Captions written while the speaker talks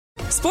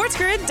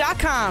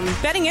SportsGrid.com.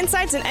 Betting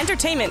insights and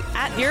entertainment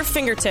at your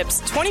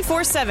fingertips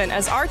 24/7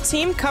 as our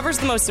team covers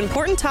the most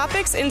important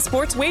topics in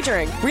sports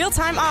wagering.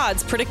 Real-time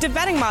odds, predictive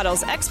betting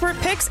models, expert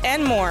picks,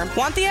 and more.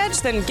 Want the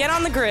edge? Then get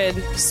on the grid.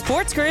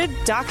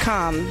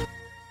 SportsGrid.com.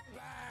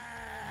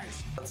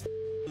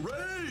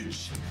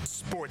 Rage!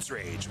 Sports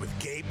Rage with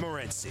Gabe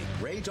Morency.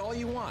 Rage all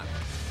you want.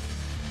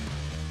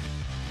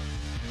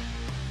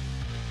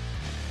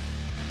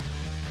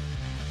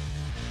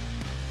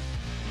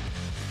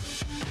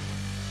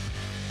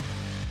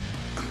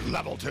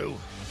 Level 2.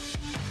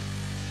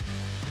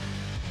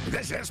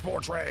 This is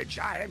Sports Rage.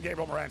 I am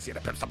Gabriel Morency,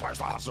 the pimps, the players,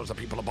 the hustlers, the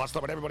people, the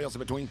bustler, and everybody else in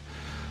between.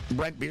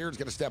 Brent Beard's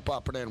going to step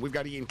up, and then we've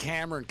got Ian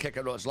Cameron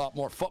kicking us. A lot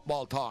more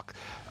football talk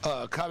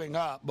coming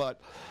up,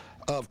 but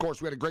of course,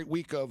 we had a great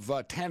week of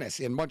tennis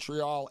in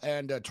Montreal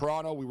and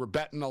Toronto. We were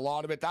betting a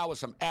lot of it. That was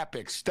some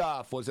epic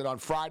stuff. Was it on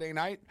Friday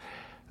night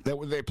that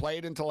they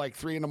played until like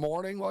 3 in the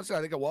morning? Was it? I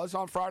think it was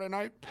on Friday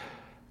night.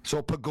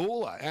 So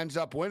Pegula ends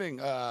up winning,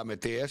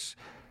 Matthias.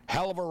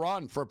 Hell of a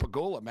run for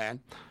Pegula, man.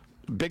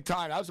 Big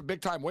time. That was a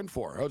big time win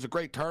for her. It was a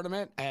great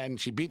tournament, and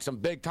she beat some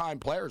big time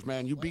players,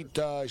 man. She beat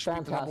the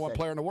number one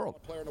player in the world.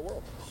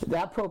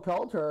 That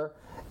propelled her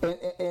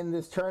in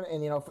this turn,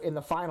 and in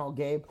the final,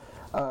 Gabe.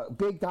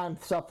 Big time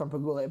stuff from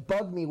Pegula. It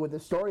bugged me with the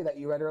story that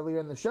you read earlier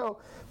in the show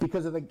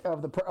because of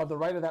the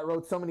writer that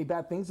wrote so many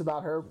bad things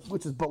about her,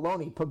 which is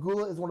baloney.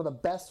 Pegula is one of the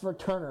best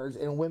returners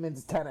in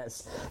women's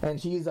tennis,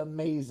 and she's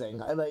amazing.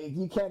 Like,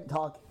 you can't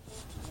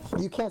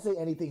say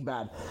anything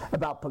bad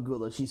about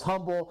Pegula. She's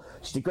humble.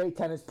 She's a great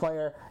tennis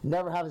player.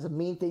 Never has a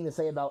mean thing to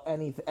say about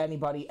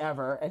anybody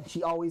ever, and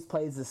she always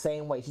plays the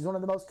same way. She's one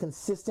of the most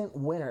consistent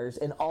winners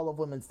in all of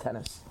women's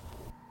tennis.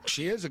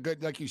 She is a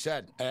good, like you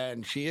said,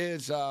 and she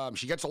is.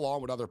 She gets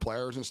along with other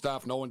players and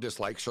stuff. No one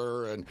dislikes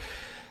her, and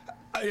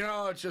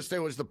it's just it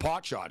was the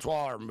pot shots.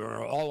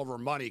 Well, all of her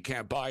money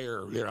can't buy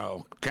her.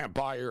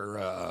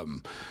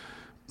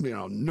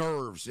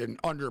 Nerves and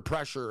under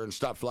pressure and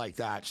stuff like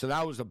that. So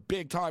that was a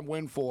big time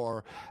win for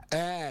her,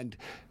 and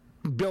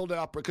build it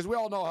up, because we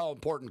all know how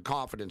important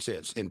confidence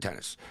is in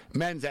tennis,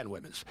 men's and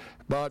women's.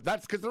 But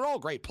that's because they're all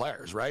great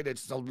players, right?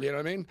 It's, you know what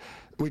I mean?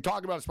 We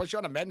talk about, especially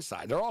on the men's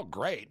side, they're all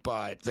great,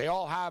 but they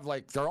all have,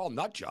 they're all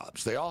nut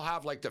jobs. They all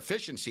have,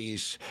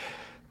 deficiencies,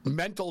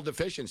 mental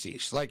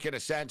deficiencies, in a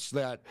sense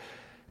that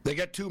they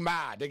get too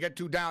mad. They get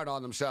too down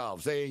on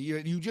themselves.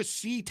 You just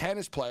see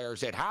tennis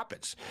players. It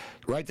happens,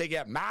 right? They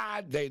get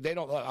mad. They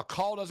don't. A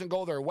call doesn't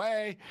go their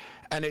way,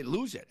 and they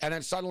lose it. And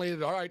then suddenly,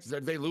 all right,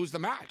 they lose the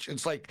match.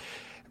 It's like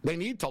they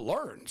need to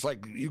learn. It's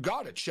like you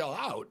got to chill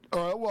out, or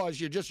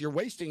otherwise you're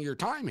wasting your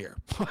time here.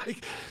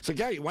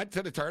 Yeah, you went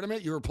to the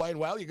tournament. You were playing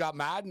well. You got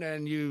mad, and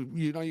then you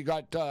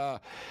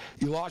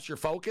lost your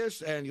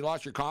focus and you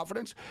lost your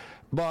confidence.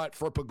 But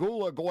for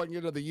Pegula going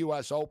into the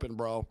U.S. Open,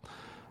 bro,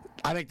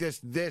 I think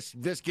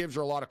this gives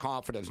her a lot of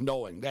confidence,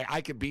 knowing that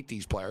I could beat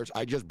these players.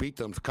 I just beat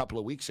them a couple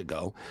of weeks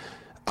ago.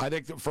 I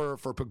think that for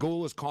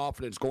Pegula's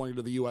confidence going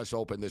to the U.S.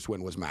 Open, this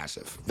win was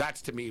massive.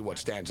 That's, to me, what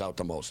stands out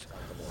the most.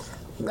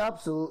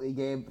 Absolutely,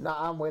 Gabe. No,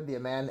 I'm with you,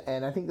 man.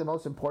 And I think the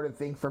most important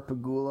thing for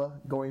Pegula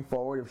going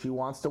forward, if she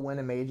wants to win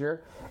a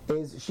major,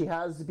 is she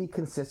has to be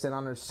consistent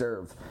on her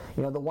serve.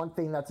 The one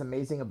thing that's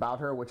amazing about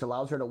her, which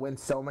allows her to win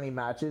so many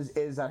matches,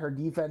 is that her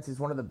defense is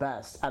one of the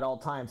best at all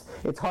times.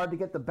 It's hard to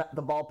get the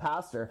ball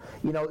past her.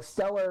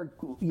 Stellar,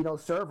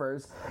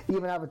 servers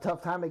even have a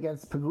tough time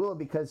against Pegula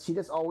because she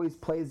just always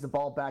plays the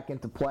ball back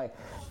into play.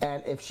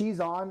 And if she's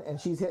on and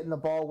she's hitting the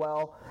ball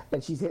well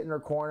and she's hitting her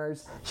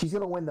corners, she's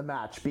going to win the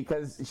match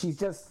because she's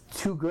just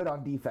too good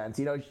on defense.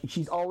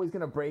 She's always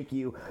going to break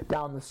you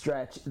down the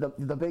stretch.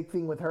 The big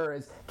thing with her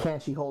is, can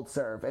she hold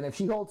serve? And if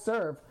she holds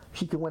serve,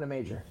 she can win a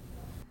major.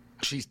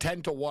 She's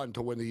 10-1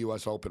 to win the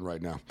U.S. Open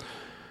right now.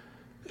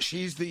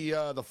 She's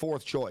the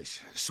fourth choice.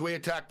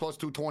 Swiatek plus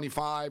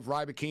 225,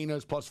 Rybakina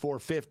is plus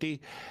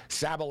 450,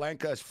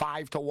 Sabalenka is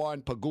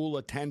 5-1,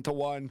 Pegula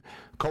 10-1,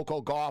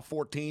 Coco Gauff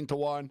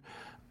 14-1,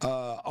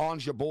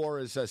 Ons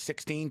Jabeur is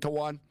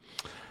 16-1.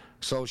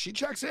 So she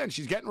checks in.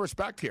 She's getting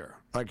respect here.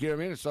 You know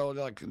what I mean?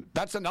 So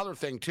that's another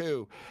thing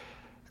too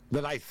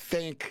that I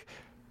think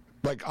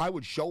I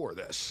would show her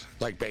this,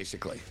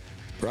 basically.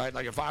 Right?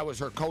 If I was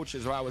her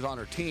coaches or I was on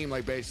her team,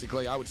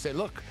 basically I would say,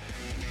 look,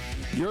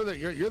 you're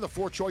the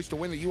fourth choice to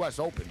win the U.S.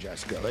 Open,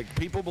 Jessica.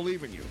 People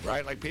believe in you,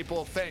 right?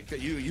 People think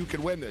that you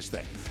can win this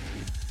thing.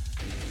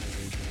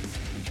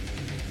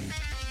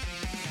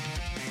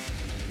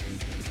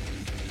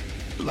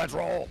 Let's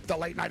roll the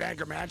late night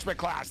anger management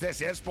class.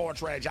 This is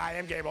Sports Rage. I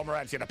am Gabriel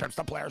Morency, the pimps,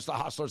 the players, the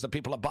hustlers, the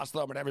people that bust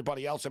them, and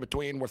everybody else in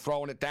between. We're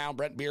throwing it down.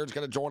 Brent Beard's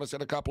going to join us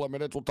in a couple of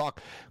minutes. We'll talk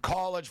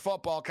college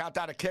football.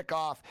 Countdown to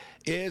kickoff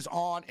is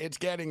on. It's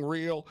getting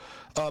real.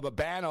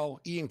 Babano,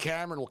 Ian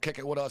Cameron will kick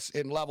it with us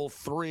in level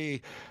 3.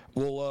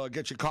 We'll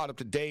get you caught up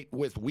to date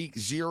with week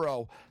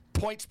 0.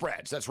 Point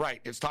spreads. That's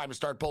right. It's time to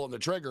start pulling the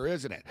trigger,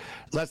 isn't it?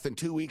 Less than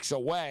 2 weeks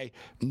away.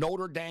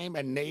 Notre Dame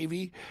and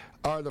Navy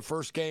are the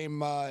first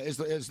game. Is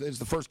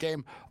the first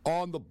game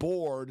on the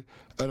board,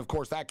 and of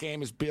course that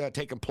game is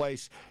taking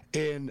place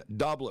in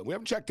Dublin. We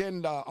haven't checked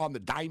in on the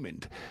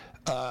Diamond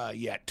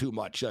yet too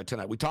much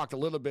tonight. We talked a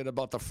little bit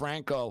about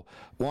the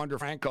Wander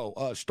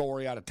Franco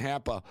story out of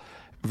Tampa.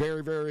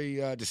 Very,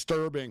 very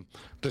disturbing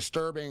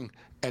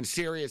and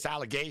serious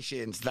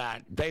allegations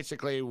that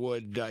basically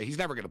he's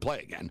never going to play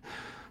again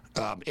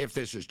if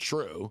this is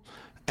true.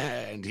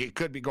 And he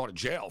could be going to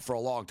jail for a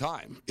long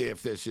time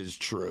if this is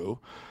true.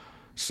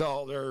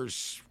 So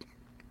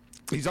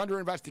he's under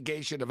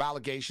investigation of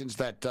allegations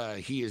that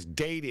he is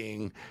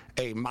dating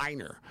a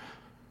minor.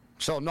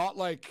 So not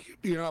like,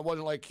 it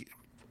wasn't like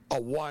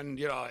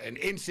an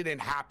incident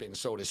happened,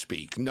 so to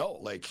speak. No,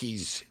 like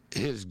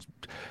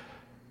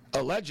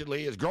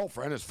allegedly his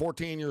girlfriend is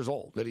 14 years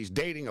old, that he's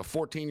dating a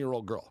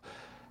 14-year-old girl.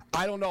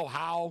 I don't know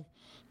how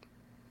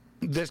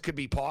this could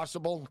be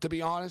possible, to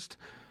be honest.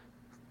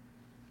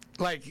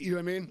 Like, you know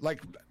what I mean?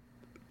 Like,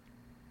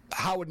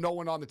 how would no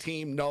one on the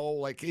team know?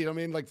 Like, you know what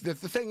I mean? Like, the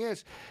thing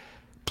is,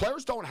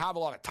 players don't have a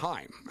lot of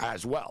time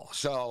as well.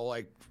 So,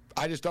 like,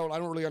 I don't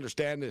really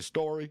understand this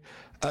story.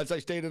 As I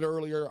stated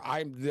earlier,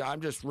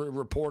 I'm just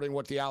reporting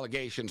what the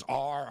allegations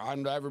are.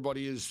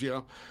 Everybody is,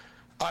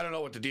 I don't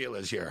know what the deal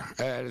is here.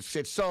 And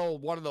it's so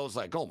one of those,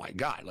 like, oh my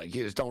God, like,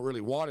 you just don't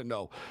really want to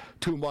know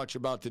too much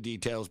about the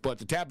details. But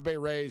the Tampa Bay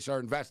Rays are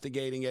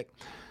investigating it.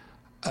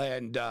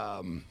 And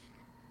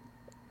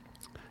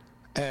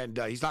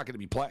he's not going to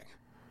be playing.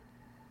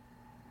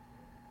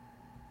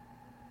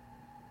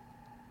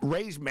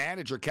 Rays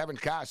manager Kevin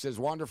Cass says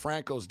Wander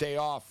Franco's day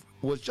off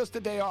was just a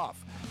day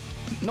off.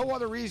 No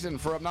other reason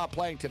for him not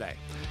playing today.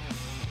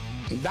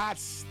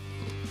 That's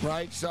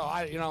right. So,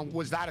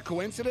 was that a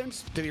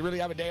coincidence? Did he really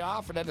have a day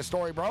off and then the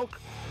story broke?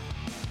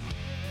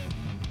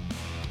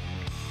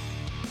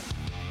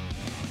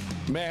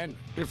 Man,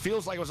 it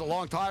feels like it was a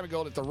long time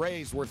ago that the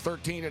Rays were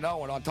 13-0 and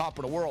on top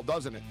of the world,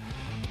 doesn't it?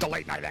 The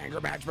late night anger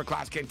management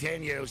class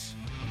continues.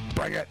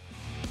 Bring it.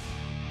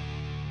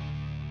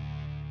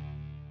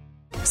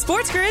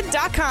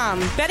 SportsGrid.com.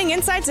 Betting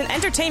insights and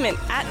entertainment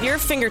at your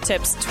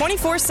fingertips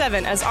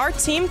 24/7 as our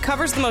team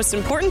covers the most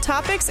important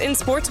topics in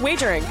sports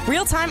wagering.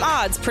 Real-time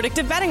odds,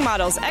 predictive betting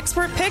models,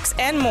 expert picks,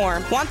 and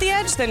more. Want the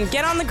edge? Then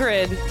get on the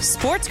grid.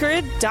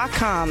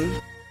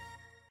 SportsGrid.com.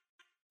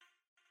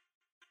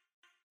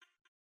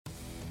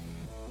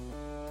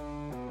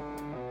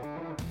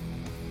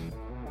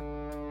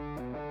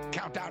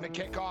 Countdown to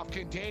kickoff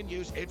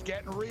continues. It's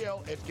getting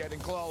real. It's getting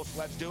close.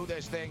 Let's do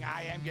this thing.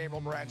 I am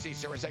Gabriel Morency,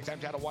 Sirius XM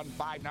Channel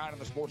 159 on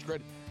the Sports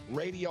Grid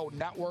radio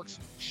networks.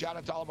 Shout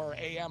out to all of our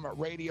AM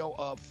radio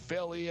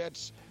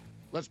affiliates.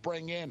 Let's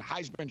bring in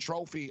Heisman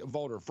Trophy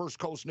voter, First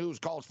Coast News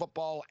college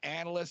football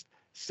analyst,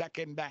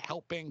 second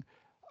helping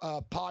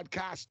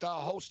podcast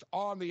host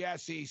on the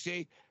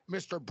SEC,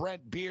 Mr.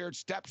 Brent Beaird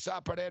steps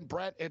up and in.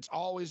 Brent, it's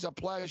always a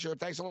pleasure.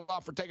 Thanks a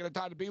lot for taking the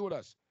time to be with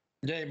us.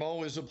 Dave,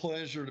 always a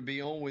pleasure to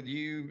be on with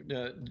you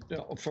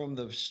from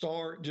the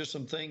start. Just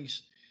some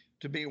things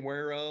to be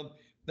aware of.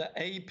 The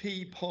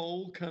AP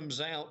poll comes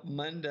out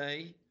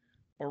Monday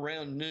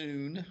around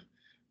noon,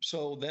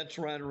 so that's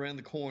right around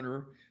the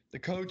corner. The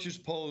coaches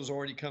poll has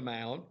already come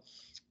out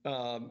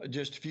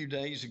just a few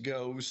days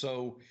ago,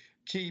 so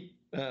keep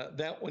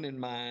that one in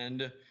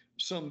mind.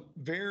 Some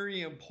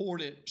very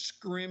important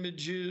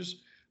scrimmages.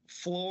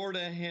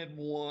 Florida had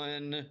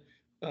one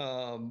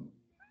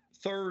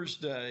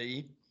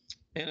Thursday,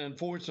 and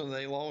unfortunately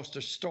they lost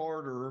a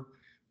starter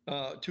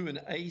to an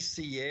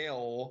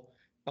ACL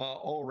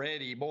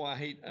already.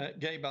 Boy,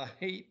 Gabe, I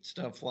hate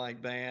stuff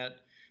like that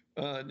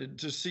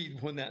to see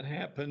when that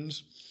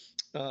happens.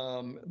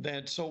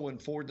 That's so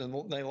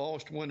unfortunate. They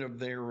lost one of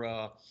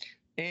their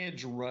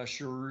edge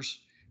rushers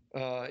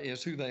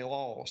is who they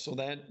lost. So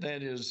that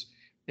is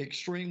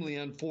extremely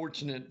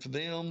unfortunate for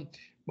them,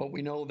 but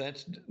we know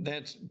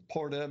that's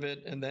part of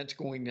it, and that's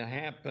going to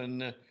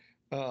happen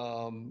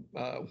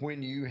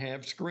when you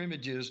have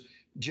scrimmages.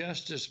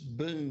 Justice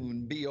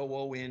Boone,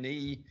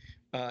 Boone,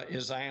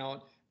 is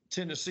out.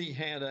 Tennessee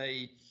had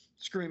a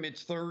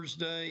scrimmage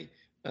Thursday.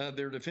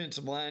 Their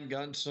defensive line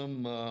got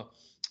some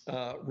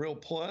real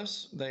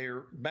plus.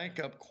 Their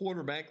backup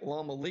quarterback,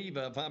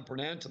 Lamaliva, if I'm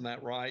pronouncing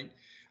that right,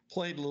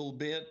 played a little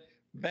bit.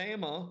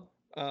 Bama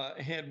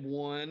had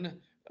one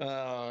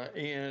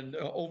and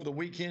over the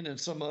weekend, and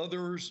some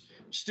others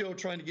still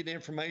trying to get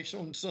information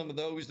on some of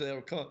those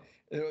that'll come,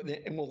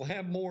 and we'll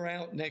have more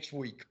out next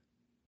week.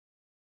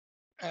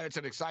 And it's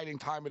an exciting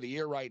time of the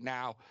year right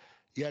now.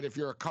 Yet if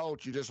you're a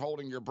coach, you're just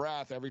holding your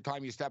breath every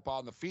time you step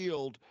on the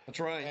field.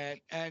 That's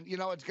right. And you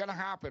know, it's going to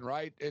happen,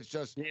 right? It's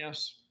just,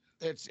 yes.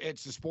 It's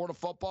the sport of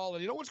football.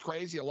 And you know what's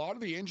crazy? A lot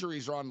of the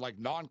injuries are on like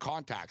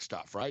non-contact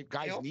stuff, right?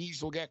 Guys'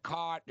 knees will get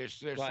caught.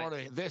 There's right. Sort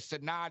of this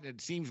and that. It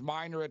seems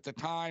minor at the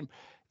time.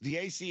 The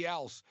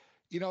ACLs,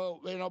 you know,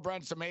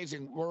 Brent, it's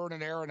amazing. We're in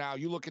an era now.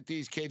 You look at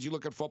these kids, you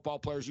look at football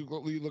players, you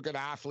look at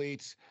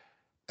athletes,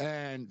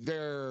 and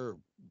they're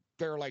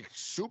like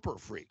super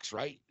freaks,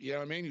 right? You know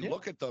what I mean? You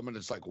look at them and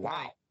it's like, wow.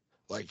 Right.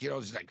 Like,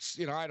 it's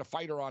like, I had a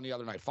fighter on the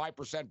other night,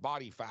 5%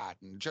 body fat,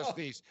 and just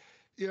these,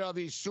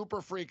 these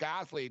super freak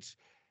athletes.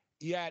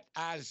 Yet,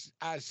 as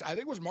I think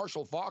it was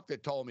Marshall Faulk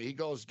that told me, he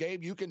goes,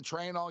 Gabe, you can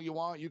train all you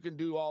want, you can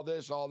do all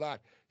this, all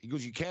that. He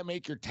goes, you can't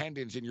make your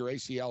tendons in your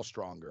ACL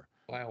stronger.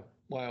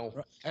 Wow.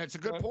 And it's a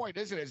good point,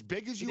 isn't it? As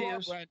big as you are,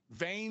 Brent,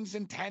 veins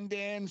and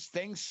tendons,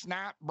 things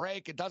snap,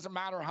 break. It doesn't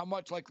matter how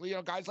much. Like,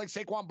 guys like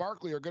Saquon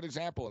Barkley are a good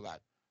example of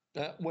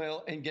that.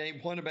 Well, and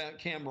Gabe, what about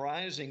Cam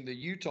Rising, the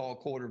Utah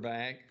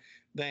quarterback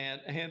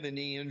that had the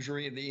knee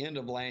injury at the end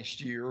of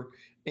last year?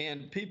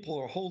 And people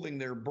are holding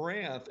their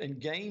breath in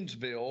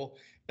Gainesville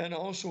and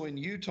also in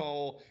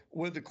Utah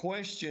with the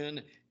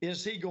question,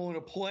 is he going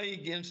to play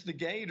against the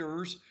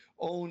Gators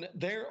on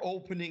their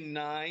opening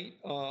night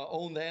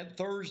on that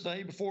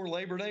Thursday before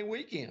Labor Day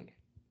weekend?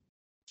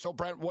 So,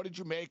 Brent, what did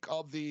you make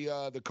of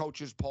the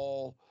coaches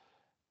poll?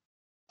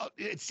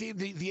 It seemed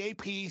the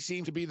AP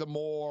seemed to be the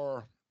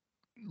more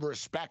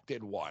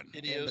respected one.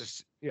 It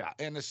is.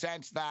 In the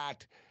sense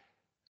that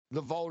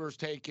the voters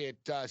take it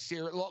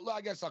serious.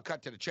 I guess I'll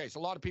cut to the chase. A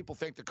lot of people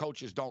think the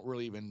coaches don't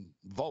really even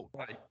vote.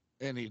 Right.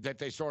 And that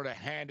they sort of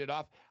hand it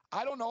off.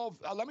 I don't know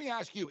if, let me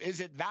ask you,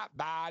 is it that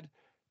bad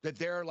that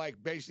they're like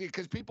basically,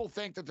 because people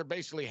think that they're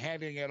basically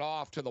handing it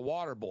off to the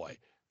water boy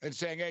and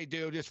saying, hey,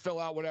 dude, just fill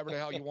out whatever the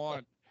hell you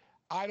want.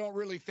 I don't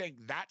really think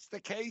that's the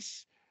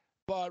case.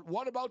 But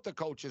what about the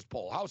coaches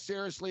poll? How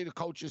seriously do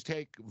coaches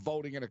take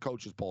voting in a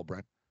coaches poll,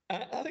 Brent?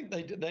 I think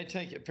they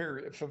take it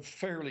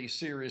fairly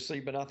seriously,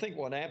 but I think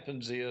what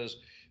happens is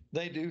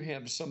they do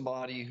have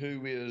somebody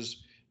who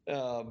is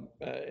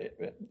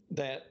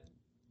that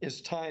is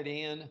tied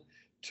in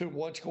to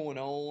what's going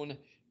on,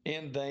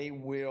 and they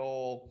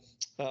will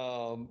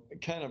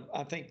kind of,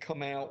 I think,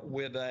 come out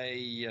with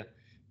a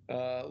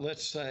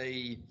let's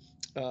say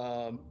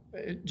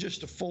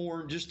just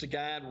a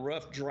guide,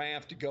 rough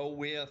draft to go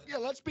with. Yeah,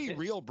 let's be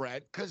real,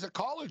 Brett, because a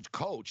college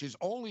coach is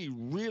only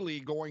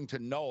really going to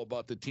know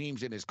about the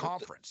teams in his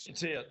conference.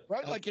 That's it.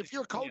 Right? Like if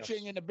you're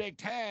coaching in the Big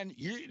Ten,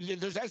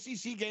 there's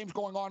SEC games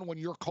going on when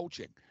you're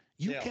coaching.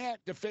 You can't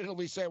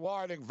definitively say, well,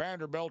 I think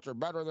Vanderbilt are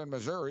better than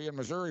Missouri and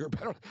Missouri are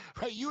better.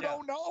 Right? You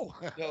don't know.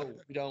 No,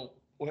 we don't.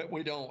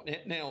 We don't.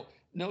 Now,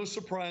 no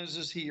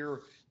surprises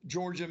here.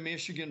 Georgia,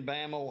 Michigan,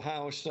 Bama,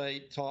 Ohio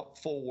State, top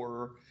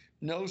four.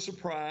 No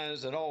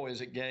surprise at all,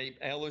 is it, Gabe?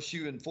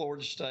 LSU and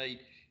Florida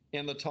State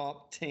in the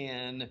top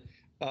 10.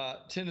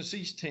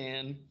 Tennessee's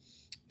 10.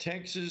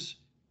 Texas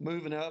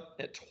moving up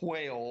at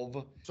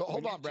 12. So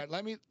hold on, Brett.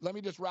 Let me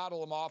just rattle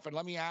them off, and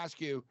let me ask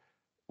you,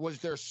 was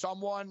there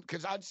someone,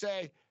 because I'd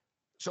say,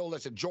 so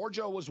listen,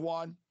 Georgia was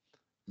 1,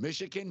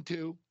 Michigan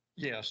 2,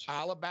 yes,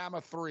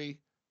 Alabama 3,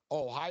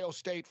 Ohio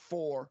State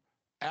 4,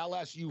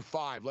 LSU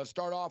 5. Let's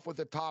start off with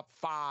the top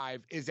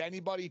 5. Is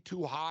anybody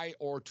too high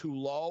or too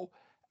low?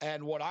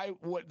 And what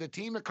the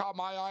team that caught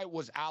my eye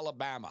was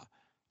Alabama.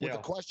 With the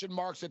question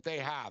marks that they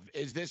have,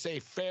 is this a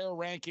fair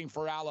ranking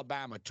for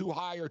Alabama? Too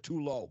high or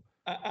too low?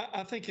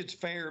 I think it's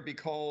fair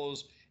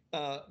because,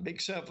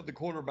 except for the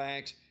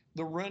quarterbacks,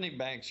 the running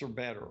backs are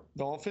better.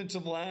 The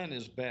offensive line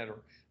is better.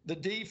 The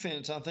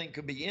defense, I think,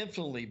 could be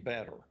infinitely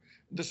better.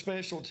 The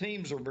special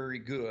teams are very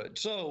good.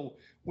 So,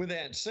 with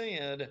that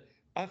said,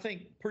 I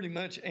think pretty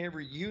much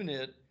every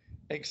unit,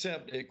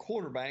 except at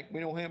quarterback, we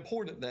know how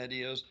important that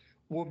is,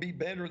 will be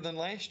better than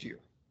last year.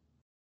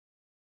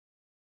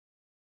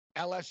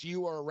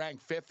 LSU are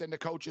ranked 5th in the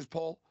coaches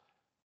poll.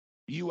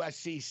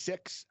 USC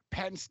 6,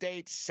 Penn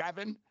State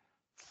 7,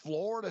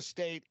 Florida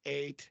State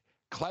 8,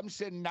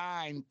 Clemson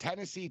 9,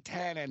 Tennessee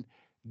 10. And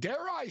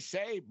dare I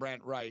say,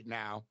 Brent, right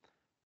now,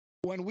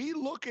 when we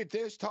look at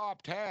this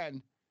top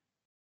 10,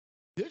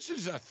 this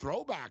is a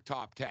throwback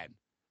top 10.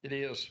 It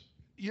is.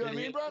 You know what I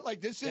mean, Brent?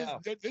 Like this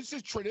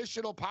is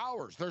traditional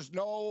powers. There's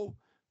no,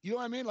 you know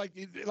what I mean? Like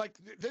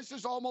this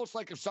is almost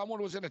like if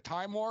someone was in a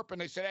time warp and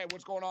they said, hey,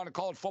 what's going on in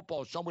college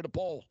football? Show me the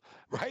poll,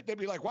 right? They'd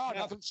be like, wow,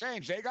 nothing's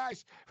changed. Hey,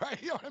 guys,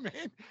 right? You know what I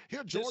mean? You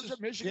know, Georgia,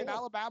 Michigan,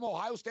 Alabama,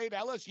 Ohio State,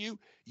 LSU,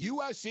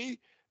 USC,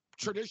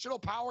 traditional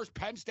powers,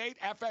 Penn State,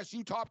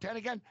 FSU, top 10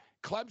 again,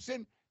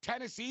 Clemson,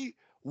 Tennessee,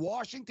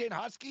 Washington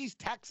Huskies,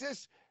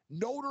 Texas,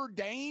 Notre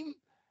Dame.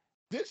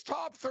 This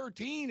top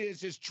 13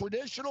 is as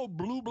traditional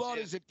blue blood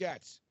as it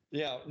gets.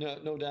 Yeah,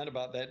 no doubt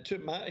about that.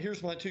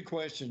 Here's my 2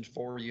 questions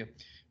for you.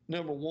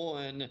 Number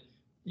 1,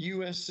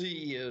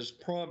 USC is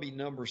probably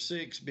number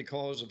 6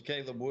 because of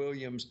Caleb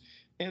Williams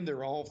and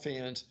their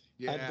offense.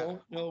 Yeah. I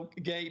don't know,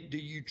 Gabe, do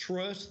you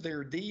trust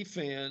their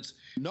defense?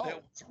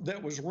 No.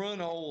 That was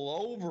run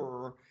all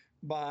over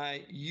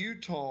by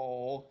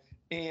Utah.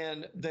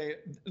 And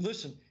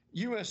listen,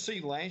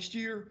 USC last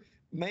year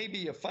may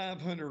be a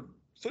 500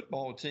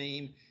 football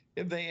team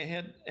if they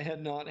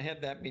had not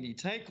had that many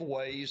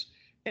takeaways.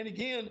 And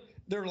again,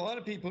 there are a lot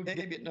of people who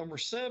gave it number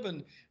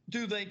 7.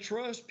 Do they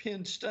trust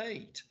Penn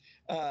State?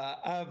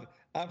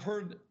 I've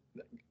heard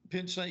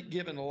Penn State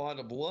given a lot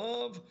of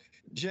love.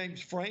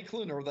 James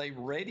Franklin, are they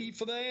ready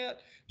for that?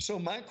 So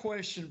my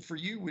question for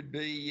you would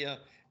be,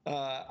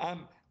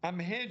 I'm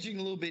hedging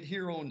a little bit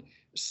here on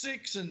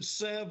 6 and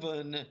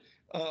 7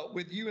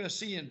 with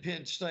USC and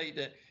Penn State.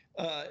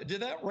 Did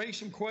that raise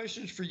some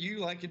questions for you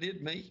like it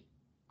did me?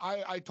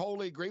 I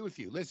totally agree with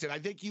you. Listen, I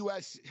think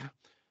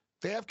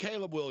they have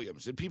Caleb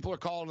Williams, and people are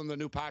calling him the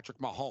new Patrick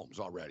Mahomes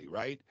already,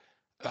 right?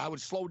 I would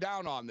slow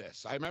down on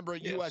this. I remember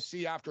at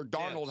USC after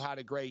Darnold had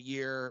a great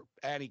year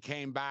and he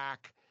came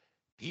back,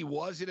 he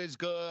wasn't as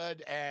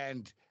good,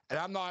 and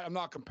I'm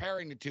not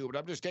comparing the two, but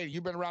I'm just stating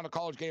you've been around the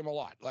college game a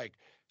lot. Like,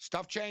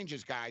 stuff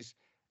changes, guys,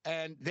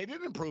 and they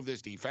didn't improve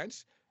this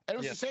defense. And it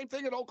was the same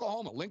thing at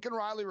Oklahoma. Lincoln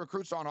Riley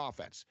recruits on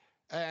offense,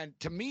 and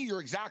to me, you're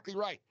exactly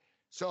right.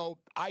 So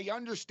I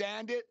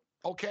understand it.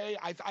 Okay,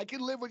 I can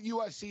live with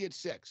USC at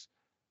 6.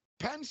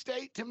 Penn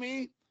State, to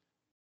me,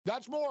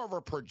 that's more of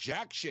a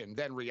projection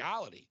than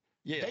reality.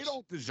 Yes. They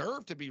don't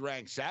deserve to be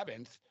ranked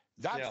 7th.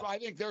 That's why I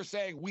think they're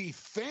saying we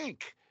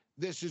think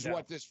this is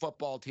what this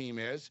football team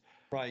is.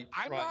 Right.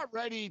 I'm not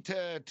ready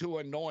to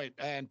anoint,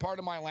 and part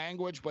of my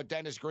language, but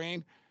Dennis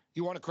Green,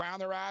 you want to crown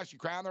their ass? You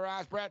crown their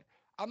ass, Brett?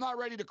 I'm not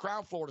ready to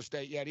crown Florida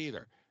State yet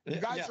either. You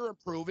guys are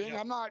improving.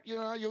 I'm not,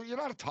 you're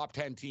not a top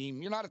 10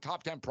 team. You're not a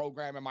top 10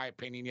 program, in my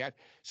opinion, yet.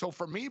 So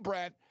for me,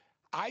 Brett,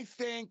 I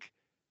think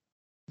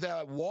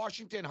the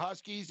Washington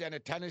Huskies and the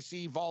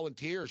Tennessee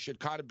Volunteers should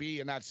kind of be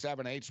in that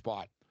 7-8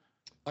 spot.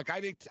 Like,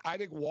 I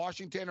think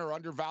Washington are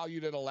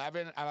undervalued at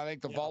 11, and I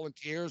think the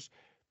Volunteers,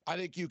 I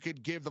think you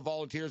could give the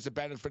Volunteers the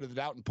benefit of the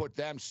doubt and put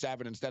them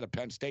 7 instead of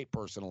Penn State,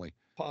 personally.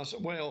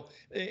 Well,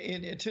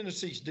 and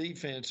Tennessee's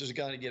defense has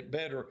got to get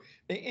better.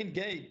 And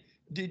Gabe,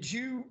 did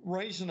you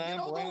raise an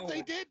eyebrow?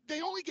 They did.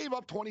 They only gave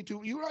up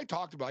 22. You and I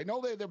talked about it. I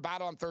know they're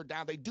bad on third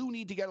down. They do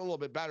need to get a little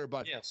bit better,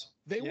 but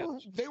they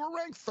were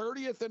ranked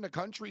 30th in the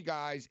country,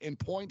 guys, in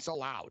points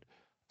allowed.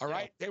 All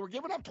right? They were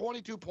giving up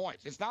 22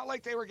 points. It's not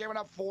like they were giving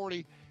up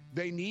 40.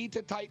 They need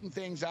to tighten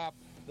things up.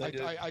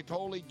 I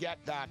totally get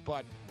that.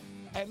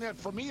 And then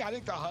for me, I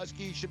think the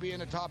Huskies should be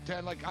in the top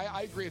 10. Like,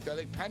 I agree with that. I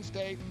think Penn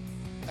State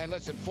and,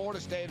 listen,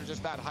 Florida State are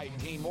just that hype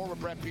team. More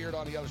with Brent Beaird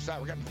on the other side.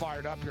 We're getting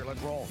fired up here.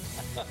 Let's roll.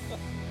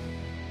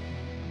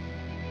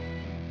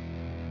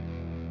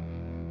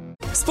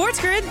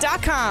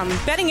 SportsGrid.com.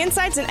 Betting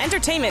insights and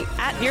entertainment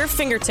at your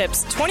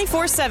fingertips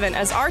 24/7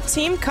 as our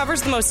team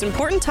covers the most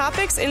important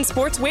topics in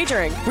sports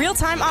wagering.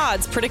 Real-time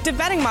odds, predictive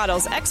betting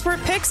models, expert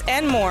picks,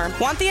 and more.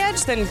 Want the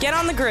edge? Then get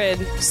on the grid.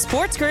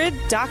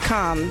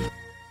 SportsGrid.com.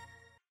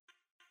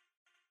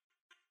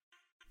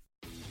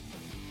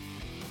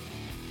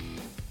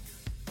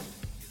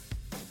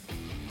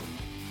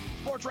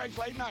 Sports Rage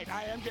Late Night.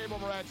 I am Gabe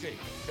Morency.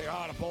 Say,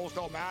 the polls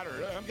don't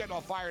matter. I'm getting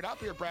all fired up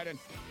here, Brendan.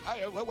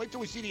 Wait till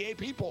we see the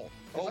AP poll.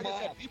 Like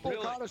I said, people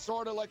kind of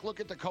sort of like look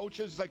at the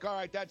coaches like, all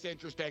right, that's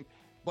interesting.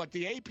 But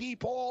the AP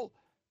poll,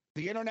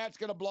 the internet's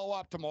going to blow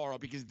up tomorrow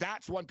because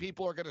that's when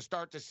people are going to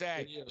start to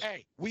say,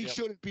 hey, we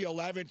shouldn't be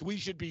 11th. We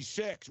should be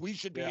 6th. We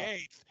should be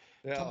 8th.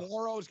 Yeah.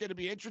 Tomorrow is going to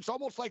be interesting. It's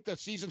almost like the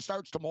season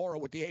starts tomorrow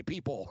with the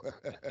AP poll.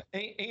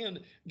 and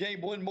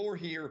Gabe, one more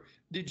here.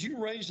 Did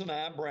you raise an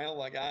eyebrow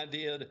like I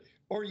did?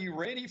 Are you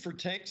ready for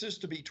Texas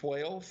to be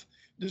 12?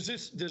 Does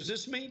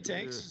this mean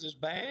Texas is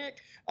back?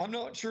 I'm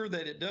not sure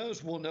that it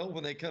does. We'll know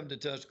when they come to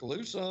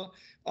Tuscaloosa.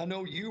 I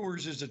know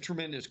Ewers is a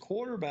tremendous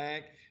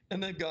quarterback,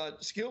 and they've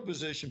got skill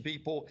position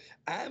people.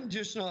 I'm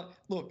just not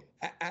 – look,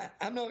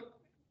 I'm not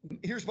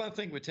 – here's my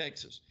thing with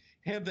Texas.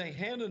 Have they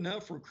had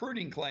enough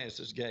recruiting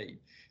classes, Gabe?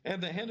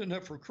 Have they had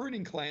enough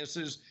recruiting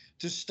classes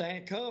to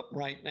stack up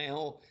right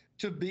now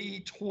to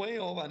be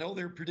 12? I know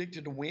they're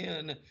predicted to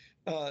win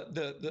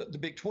the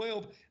Big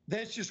 12.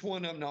 That's just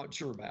one I'm not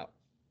sure about.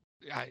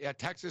 Yeah,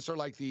 Texas are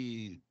like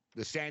the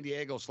San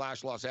Diego /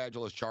 Los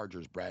Angeles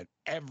Chargers, Brett.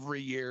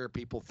 Every year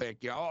people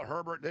think,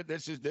 Herbert,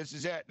 this is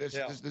it. This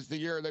is the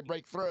year they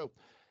break through.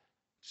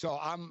 So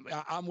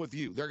I'm with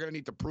you. They're going to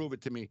need to prove it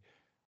to me.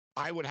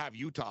 I would have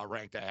Utah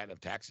ranked ahead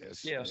of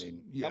Texas. Yes,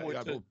 I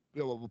would too.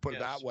 We'll put it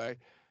that way.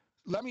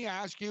 Let me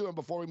ask you, and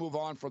before we move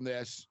on from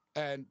this,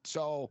 and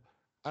so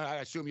I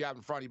assume you have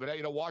in front of you,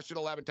 but Washington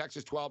 11,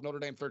 Texas 12, Notre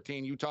Dame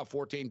 13, Utah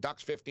 14,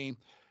 Ducks 15,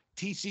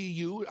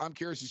 TCU. I'm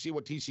curious to see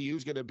what TCU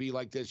is going to be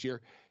like this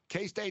year.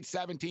 K-State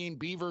 17,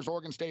 Beavers,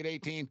 Oregon State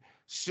 18,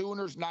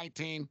 Sooners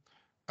 19,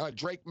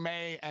 Drake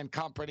May and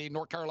company,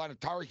 North Carolina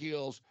Tar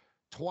Heels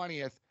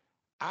 20th.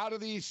 Out of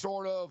these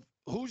sort of,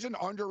 who's an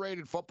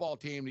underrated football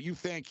team that you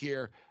think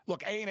here?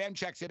 Look, A&M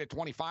checks in at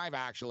 25,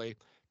 actually.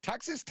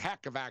 Texas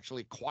Tech have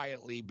actually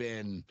quietly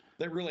been.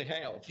 They really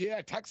have.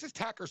 Yeah, Texas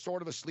Tech are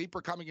sort of a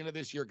sleeper coming into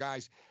this year,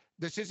 guys.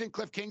 This isn't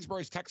Cliff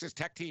Kingsbury's Texas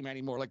Tech team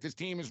anymore. Like, this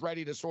team is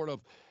ready to sort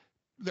of,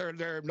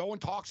 they're no one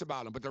talks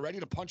about them, but they're ready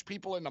to punch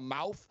people in the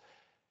mouth.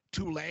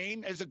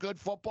 Tulane is a good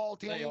football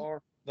team.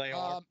 They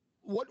are.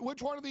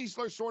 Which one of these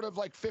are sort of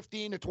like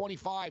 15 to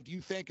 25 do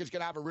you think is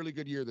going to have a really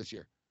good year this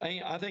year?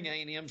 I think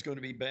A&M's going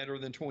to be better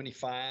than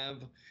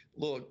 25.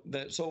 Look,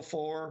 that so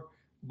far,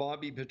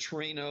 Bobby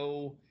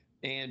Petrino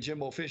and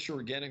Jimbo Fisher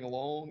are getting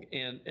along.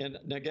 And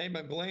now, Gabe,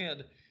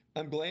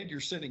 I'm glad you're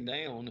sitting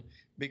down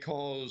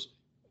because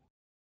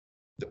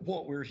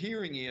what we're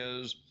hearing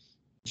is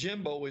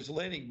Jimbo is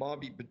letting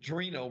Bobby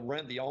Petrino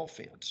run the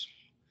offense.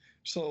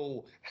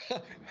 So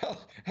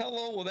how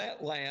long will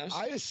that last?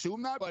 I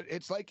assume that, but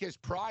it's like his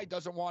pride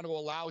doesn't want to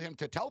allow him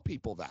to tell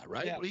people that,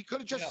 right? Yeah. He could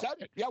have just said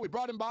it. Yeah, we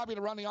brought in Bobby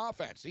to run the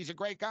offense. He's a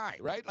great guy,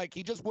 right? Like,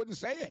 he just wouldn't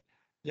say it.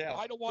 Yeah.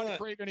 I don't want to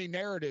create any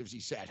narratives, he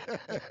said.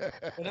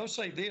 But I'll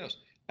say this.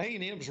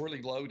 A&M's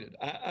really loaded.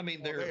 I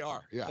mean, they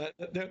are. Yeah.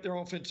 Their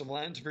offensive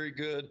line's very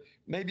good.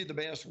 Maybe the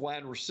best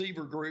wide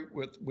receiver group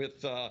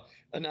with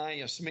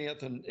Anaya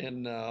Smith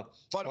and.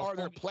 But are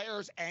their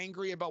players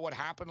angry about what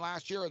happened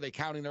last year? Or are they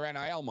counting their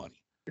NIL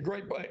money?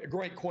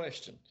 Great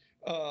question.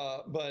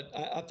 But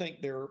I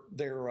think their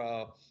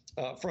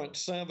front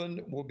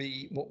seven will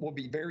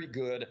be very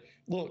good.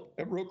 Look,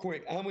 real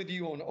quick, I'm with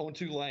you on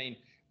Tulane.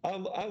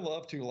 I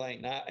love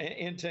Tulane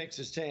and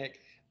Texas Tech.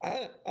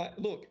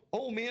 Look,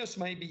 Ole Miss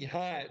may be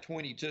high at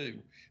 22.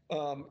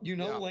 Lane's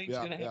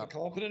going to have a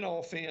competent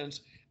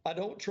offense. I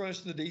don't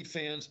trust the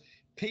defense.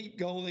 Pete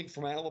Golding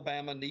from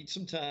Alabama needs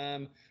some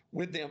time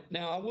with them.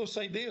 Now, I will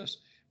say this.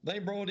 They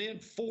brought in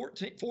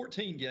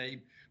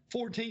 14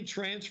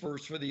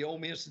 transfers for the Ole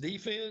Miss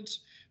defense.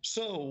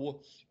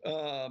 So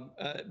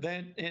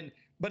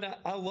but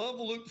I love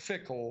Luke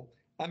Fickell.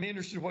 I'm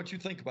interested in what you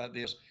think about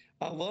this.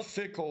 I love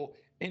Fickell,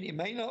 and it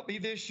may not be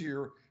this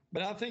year,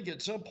 but I think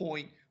at some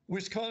point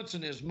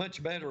Wisconsin is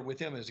much better with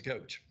him as a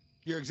coach.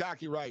 You're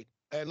exactly right.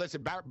 And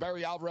listen,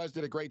 Barry Alvarez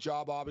did a great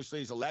job. Obviously,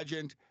 he's a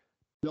legend.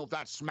 Built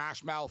that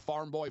smash mouth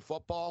farm boy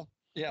football.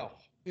 Yeah.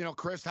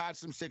 Chris had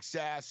some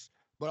success,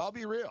 but I'll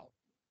be real.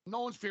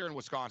 No one's fearing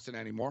Wisconsin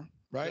anymore,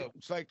 right? No.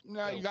 It's like,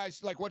 you guys,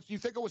 like, what you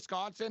think of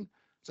Wisconsin?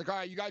 It's like, all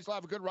right, you guys will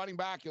have a good running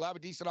back. You'll have a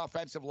decent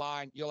offensive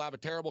line. You'll have a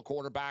terrible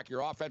quarterback.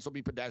 Your offense will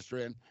be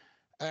pedestrian.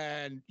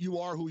 And you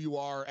are who you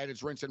are, and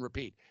it's rinse and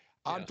repeat.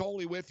 Yeah. I'm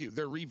totally with you.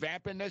 They're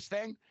revamping this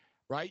thing,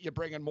 right? You're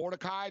bringing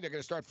Mordecai. They're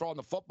going to start throwing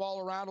the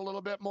football around a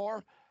little bit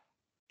more.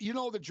 You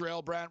know the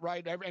drill, Brent,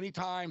 right?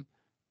 Anytime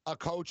a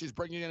coach is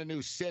bringing in a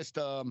new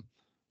system,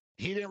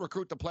 he didn't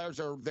recruit the players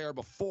that were there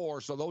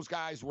before, so those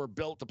guys were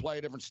built to play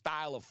a different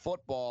style of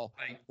football.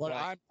 Right. But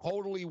I'm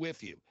totally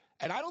with you.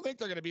 And I don't think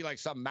they're going to be like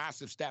some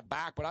massive step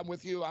back, but I'm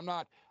with you.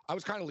 I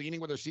was kind of leaning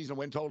with their season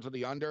win total to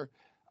the under.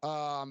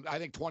 I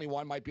think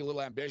 21 might be a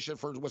little ambitious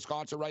for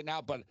Wisconsin right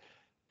now, but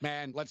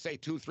man, let's say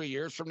 2-3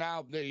 years from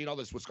now,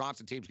 this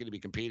Wisconsin team's going to be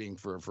competing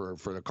for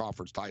the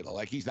conference title.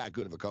 Like, he's that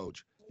good of a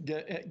coach.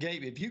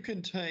 Gabe, if you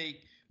can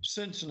take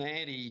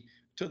Cincinnati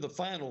to the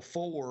Final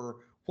Four,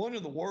 what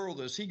in the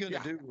world is he going to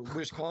do with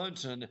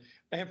Wisconsin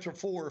after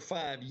 4 or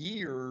 5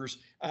 years?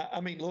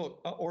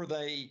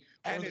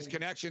 His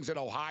connections in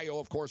Ohio,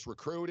 of course,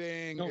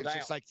 recruiting. No it's doubt.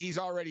 Just like he's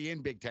already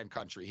in Big Ten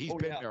country. He's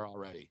been there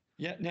already.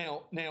 Yeah,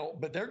 now,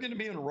 but they're going to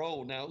be in a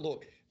roll. Now,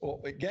 look,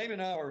 Gabe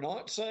and I are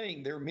not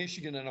saying they're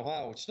Michigan and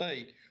Ohio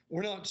State.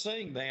 We're not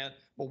saying that,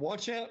 but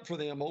watch out for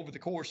them over the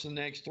course of the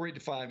next 3 to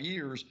 5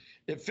 years.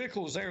 If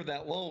Fickell's there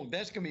that long,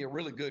 that's going to be a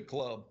really good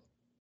club.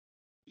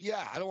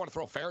 Yeah, I don't want to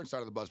throw Ferentz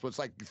under the bus, but it's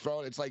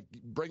like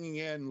bringing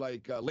in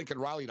like Lincoln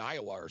Riley to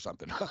Iowa or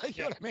something. You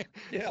know what I mean?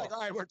 Yeah. It's like,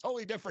 all right, we're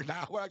totally different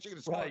now. We're actually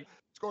going to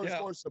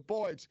score some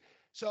points.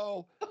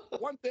 So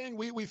one thing,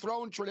 we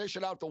thrown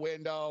tradition out the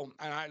window,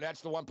 and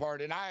that's the one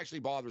part, and that actually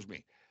bothers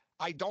me.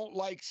 I don't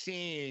like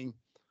seeing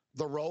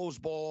the Rose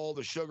Bowl,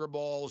 the Sugar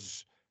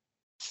Bowls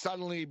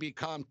suddenly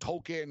become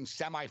token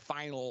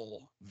semifinal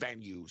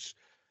venues.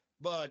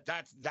 But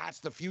that's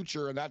the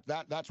future, and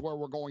that's where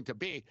we're going to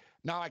be.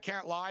 Now, I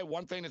can't lie.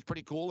 One thing that's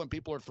pretty cool, and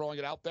people are throwing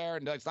it out there,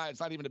 and it's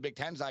not even the Big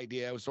Ten's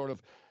idea. It was I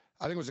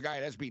think it was a guy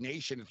at SB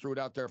Nation that threw it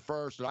out there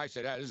first, and I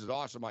said, this is an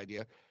awesome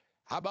idea.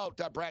 How about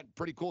Brent?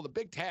 Pretty cool. The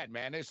Big Ten,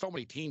 man. There's so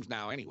many teams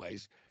now,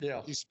 anyways.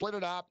 Yeah. You split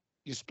it up.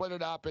 You split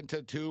it up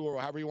into 2,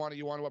 or however you want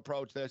to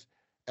approach this,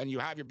 and you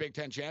have your Big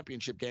Ten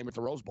championship game at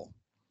the Rose Bowl.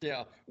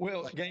 Yeah,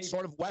 well, Gabe,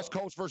 sort of West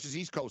Coast versus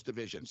East Coast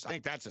divisions. I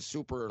think that's a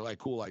super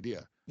cool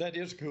idea. That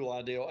is a cool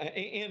idea,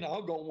 and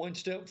I'll go one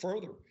step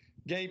further.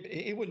 Gabe,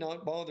 it would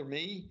not bother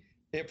me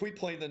if we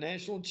play the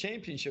national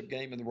championship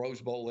game in the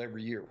Rose Bowl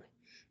every year.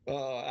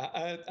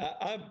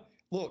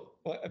 Look,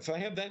 if I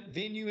have that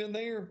venue in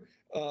there,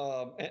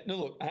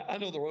 look, I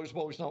know the Rose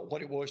Bowl is not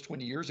what it was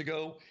 20 years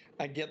ago.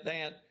 I get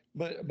that.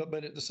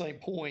 But at the same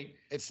point,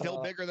 it's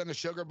still bigger than the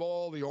Sugar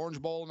Bowl, the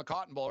Orange Bowl, and the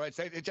Cotton Bowl, right?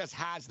 So it just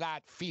has that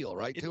feel,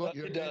 right?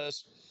 It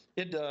does.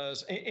 It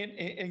does.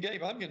 And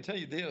Gabe, I'm going to tell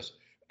you this.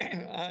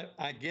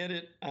 I get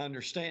it. I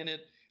understand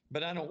it.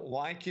 But I don't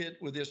like it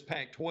with this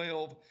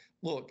Pac-12.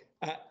 Look,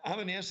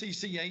 I'm an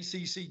SEC,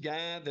 ACC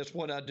guy. That's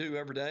what I do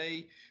every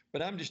day.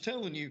 But I'm just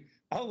telling you,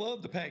 I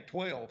love the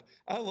Pac-12.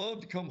 I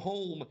love to come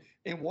home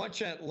and watch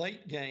that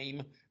late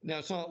game. Now,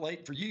 it's not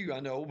late for you,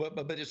 I know,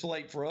 but it's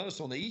late for us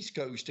on the East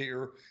Coast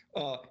here.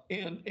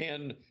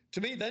 And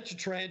to me, that's a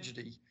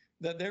tragedy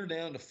that they're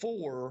down to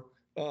 4.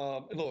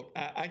 Look,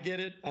 I get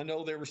it. I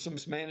know there was some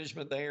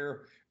mismanagement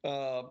there,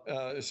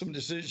 some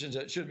decisions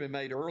that should have been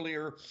made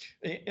earlier.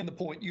 And the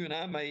point you and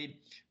I made,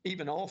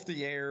 even off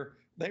the air,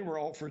 they were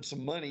offered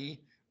some money,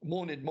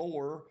 wanted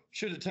more,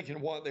 should have taken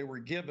what they were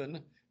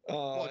given.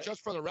 Well,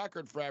 just for the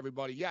record for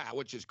everybody,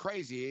 which is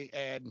crazy,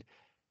 and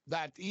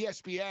that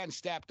ESPN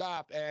stepped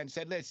up and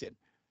said, listen,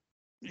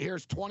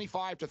 here's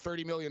 $25 to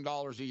 $30 million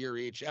a year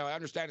each. I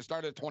understand it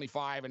started at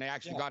 25, and they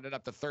actually got it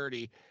up to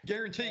 30.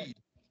 Guaranteed.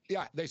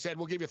 They said,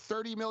 we'll give you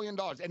 $30 million.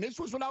 And this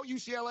was without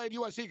UCLA and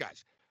USC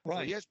guys.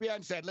 Right. So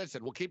ESPN said,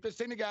 listen, we'll keep this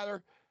thing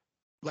together.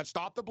 Let's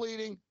stop the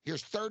bleeding.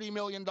 Here's $30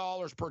 million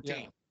per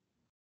team.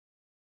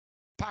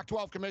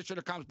 Pac-12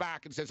 commissioner comes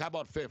back and says, how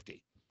about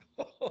 50?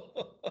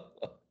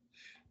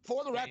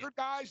 For the record,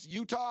 guys,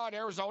 Utah and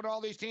Arizona,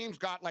 all these teams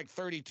got like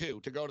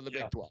 32 to go to the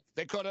Big 12.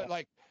 They could have,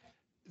 like,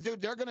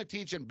 dude, they're going to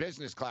teach in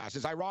business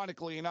classes,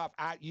 ironically enough,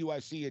 at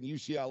USC and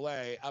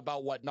UCLA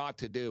about what not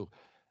to do.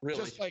 Really?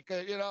 Just like,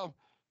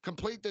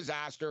 complete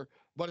disaster.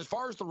 But as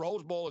far as the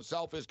Rose Bowl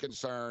itself is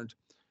concerned,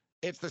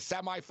 it's the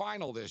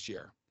semifinal this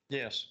year.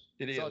 Yes,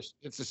 it is.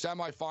 It's the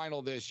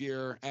semifinal this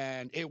year,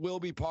 and it will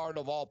be part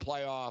of all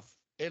playoff.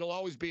 It'll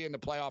always be in the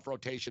playoff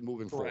rotation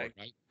moving forward,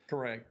 right?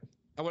 Correct.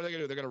 And what are they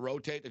going to do? They're going to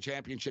rotate the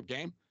championship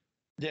game?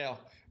 Yeah.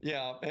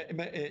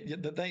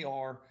 They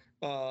are.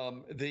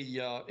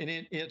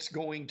 It's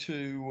going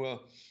to,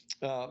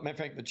 matter of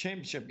fact, the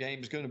championship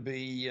game is going to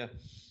be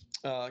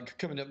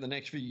coming up in the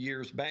next few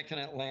years, back in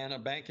Atlanta,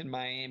 back in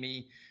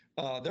Miami.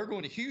 They're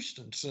going to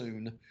Houston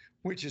soon,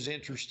 which is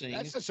interesting.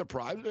 That's a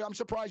surprise. I'm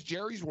surprised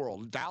Jerry's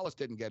World, Dallas,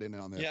 didn't get in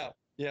on this.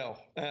 Yeah.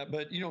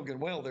 But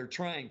they're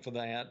trying for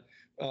that,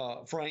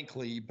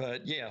 frankly.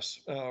 But yes,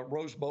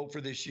 Rose Bowl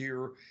for this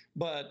year.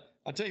 But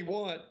I'll tell you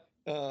what,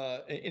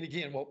 and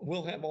again,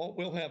 we'll have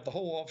the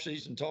whole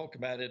offseason to talk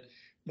about it.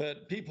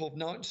 But people have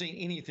not seen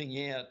anything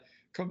yet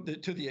come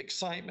to the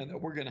excitement that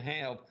we're going to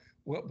have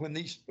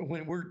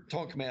when we're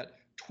talking about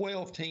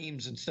 12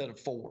 teams instead of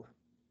 4.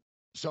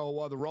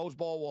 So the Rose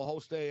Bowl will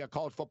host a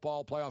college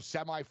football playoff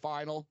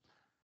semifinal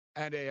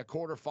and a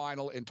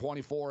quarterfinal in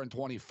 24 and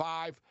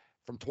 25.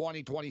 From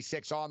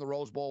 2026 on, the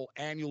Rose Bowl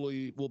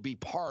annually will be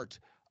part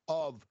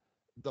of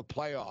the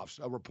playoffs,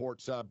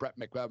 reports Brett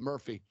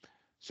McMurphy.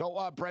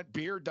 So Brent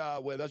Beaird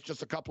with us,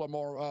 just a couple of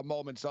more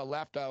moments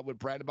left with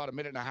Brent, about a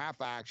minute and a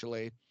half,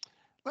 actually.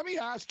 Let me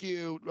ask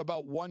you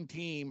about one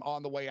team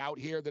on the way out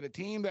here, a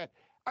team that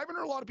I haven't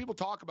heard a lot of people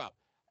talk about.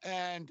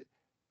 And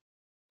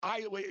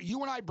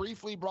you and I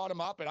briefly brought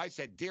them up, and I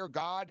said, dear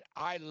God,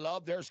 I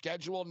love their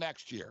schedule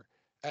next year.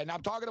 And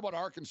I'm talking about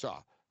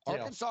Arkansas. Yeah.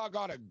 Arkansas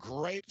got a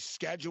great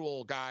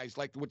schedule, guys,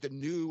 like with the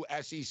new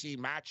SEC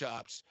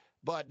matchups.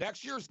 But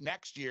next year's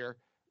next year.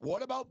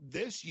 What about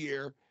this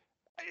year?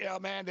 Yeah,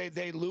 man,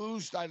 they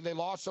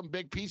lost some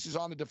big pieces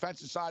on the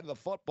defensive side of the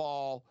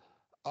football,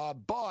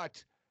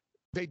 but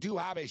they do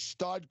have a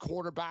stud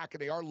quarterback,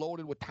 and they are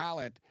loaded with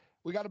talent.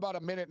 We got about a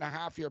minute and a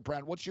half here,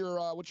 Brent. What's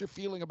your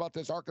feeling about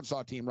this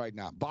Arkansas team right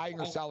now, buying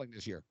or selling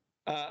this year?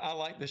 I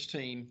like this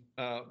team,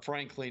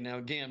 frankly. Now,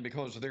 again,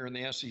 because they're in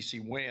the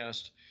SEC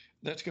West,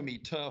 that's going to be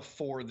tough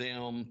for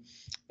them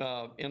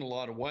in a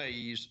lot of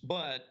ways.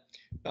 But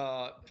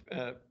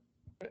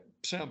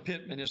Sam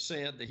Pittman has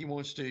said that he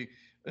wants to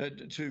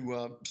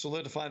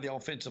solidify the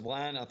offensive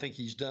line. I think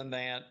he's done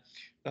that.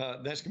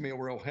 That's going to be a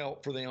real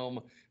help for them.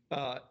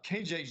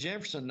 KJ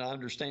Jefferson, I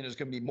understand, is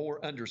going to be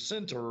more under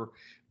center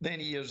than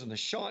he is in the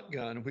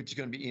shotgun, which is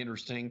going to be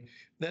interesting.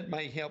 That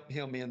may help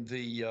him in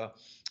the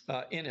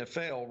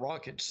NFL.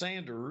 Rocket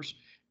Sanders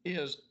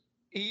is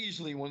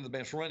easily one of the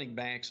best running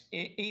backs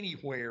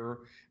anywhere,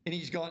 and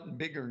he's gotten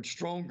bigger and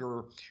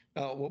stronger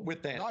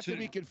with that. Not to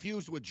be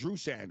confused with Drew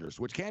Sanders,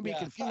 which can be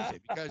confusing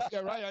because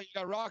you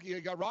got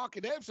Rocky.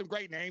 They have some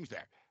great names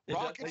there.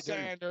 Rocket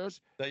Sanders,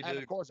 and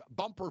of course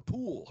Bumper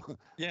Pool.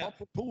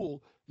 Bumper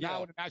Pool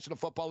now in the National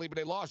Football League, but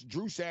they lost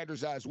Drew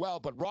Sanders as well.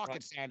 But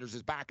Rocket Sanders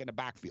is back in the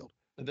backfield.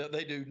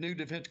 They do. New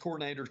defense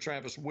coordinator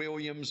Travis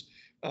Williams.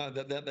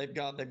 That they've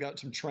got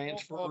some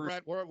transfers. Oh,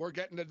 Brent, we're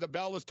getting the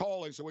bell is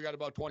tolling, so we got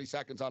about 20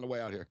 seconds on the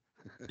way out here.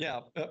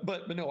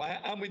 But no,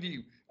 I'm with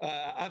you.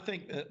 I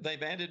think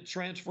they've added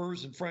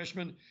transfers and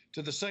freshmen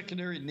to the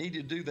secondary. Need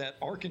to do that.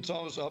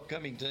 Arkansas's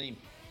upcoming team.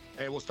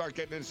 Hey, we'll start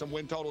getting into some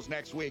win totals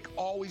next week.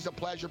 Always a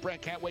pleasure,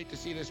 Brent. Can't wait to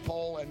see this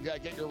poll and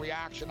get your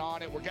reaction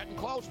on it. We're getting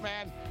close,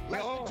 man.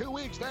 Less than 2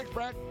 weeks. Thanks,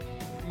 Brent.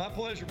 My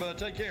pleasure, bud.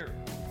 Take care.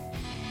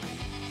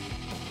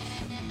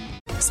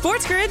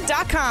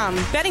 SportsGrid.com.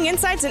 Betting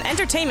insights and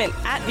entertainment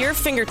at your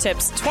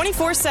fingertips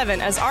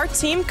 24/7 as our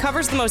team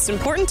covers the most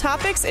important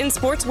topics in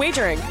sports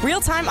wagering.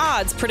 Real-time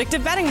odds,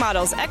 predictive betting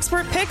models,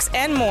 expert picks,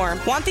 and more.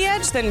 Want the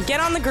edge? Then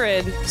get on the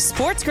grid.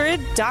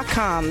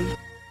 SportsGrid.com.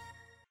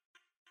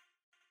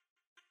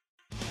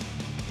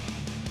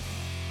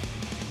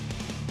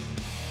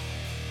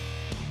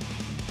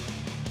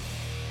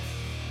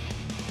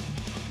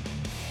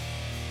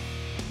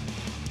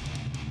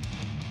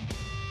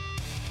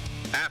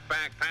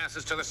 Halfback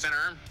passes to the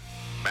center.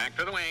 Back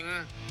to the wing.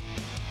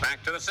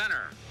 Back to the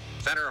center.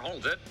 Center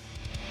holds it.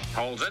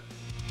 Holds it.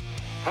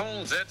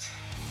 Holds it.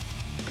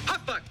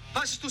 Halfback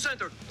passes to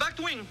center. Back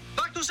to wing.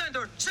 Back to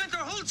center. Center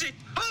holds it.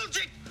 Holds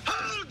it.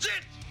 Holds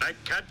it. I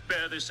can't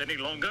bear this any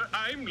longer.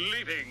 I'm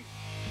leaving.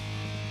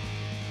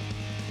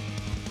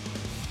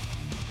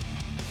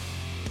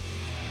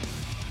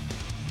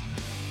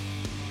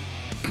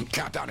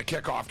 Countdown to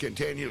kickoff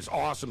continues.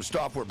 Awesome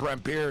stuff with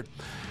Brent Beaird.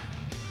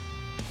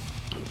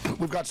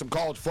 We've got some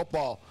college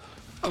football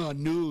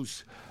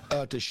news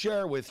to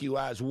share with you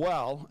as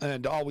well,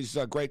 and always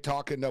great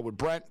talking with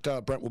Brent.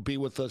 Brent will be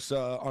with us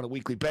on a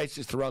weekly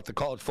basis throughout the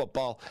college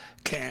football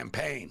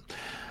campaign.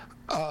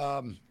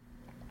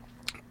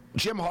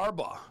 Jim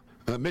Harbaugh,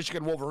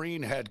 Michigan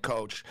Wolverine head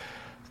coach,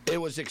 it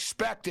was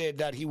expected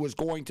that he was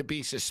going to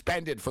be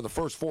suspended for the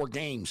first 4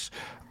 games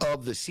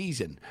of the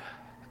season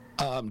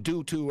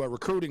due to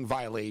recruiting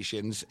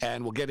violations,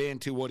 and we'll get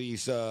into what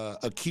he's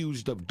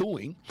accused of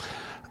doing.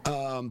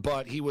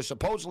 But he was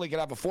supposedly going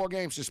to have a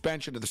 4-game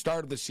suspension at the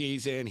start of the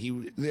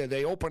season.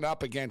 They open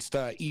up against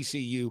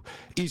ECU,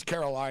 East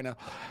Carolina.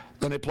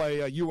 Then they play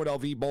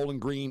UNLV, Bowling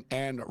Green,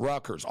 and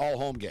Rutgers, all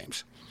home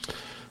games.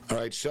 All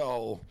right,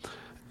 so,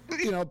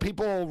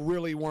 people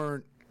really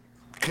weren't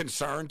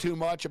concerned too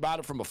much about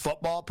it from a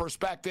football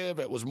perspective.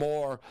 It was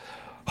more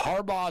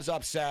Harbaugh's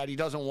upset. He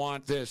doesn't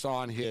want this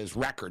on his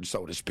record,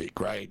 so to speak,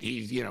 right?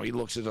 He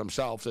looks at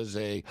himself as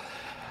a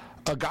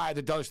guy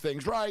that does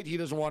things right. He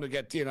doesn't want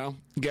to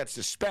get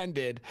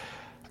suspended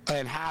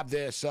and have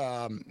this.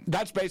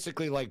 That's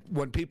basically like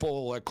when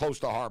people are close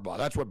to Harbaugh.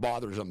 That's what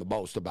bothers him the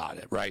most about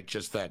it, right?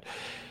 Just that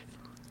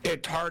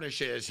it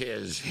tarnishes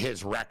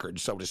his record,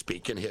 so to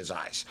speak, in his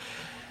eyes.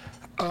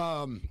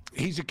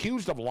 He's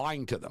accused of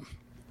lying to them.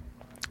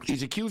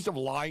 He's accused of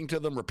lying to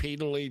them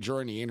repeatedly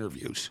during the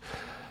interviews.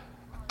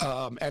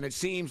 And it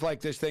seems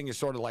like this thing is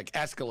sort of like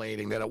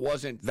escalating, that it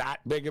wasn't that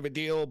big of a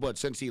deal, but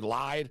since he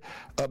lied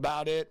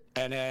about it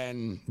and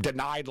then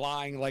denied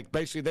lying, like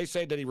basically they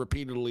say that he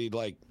repeatedly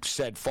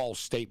said false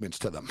statements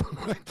to them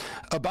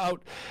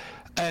about,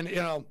 and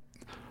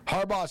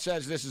Harbaugh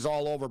says this is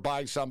all over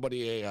buying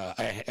somebody a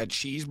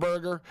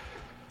cheeseburger.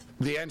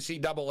 The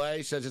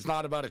NCAA says it's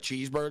not about a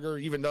cheeseburger,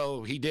 even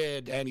though he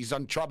did, and he's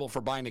in trouble for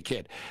buying a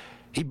kid.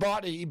 He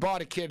bought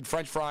a kid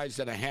French fries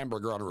and a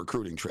hamburger on a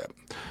recruiting trip.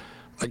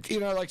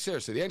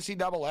 Seriously, the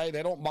NCAA,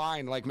 they don't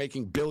mind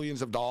making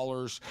billions of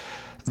dollars.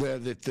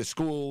 The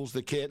schools,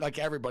 the kid,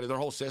 everybody, their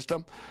whole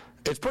system.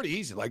 It's pretty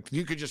easy.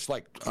 You could just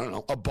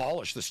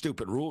abolish the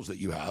stupid rules that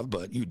you have,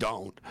 but you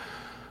don't,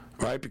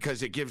 right?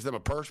 Because it gives them a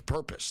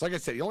purpose. Like I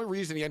said, the only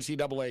reason the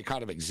NCAA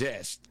kind of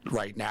exists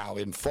right now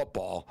in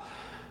football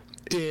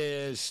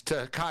is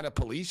to kind of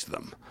police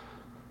them.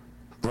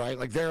 Right?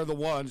 They're the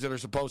ones that are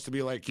supposed to be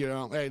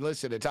hey,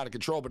 listen, it's out of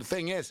control. But the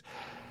thing is,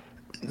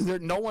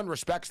 no one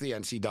respects the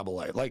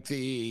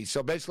NCAA.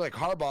 So basically,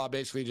 Harbaugh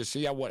basically just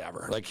said, yeah,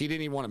 whatever. He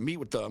didn't even want to meet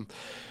with them.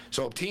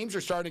 So teams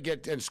are starting to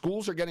get, and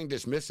schools are getting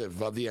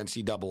dismissive of the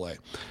NCAA.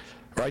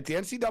 Right? The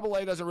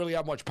NCAA doesn't really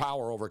have much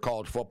power over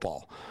college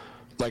football.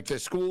 The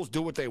schools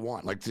do what they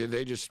want.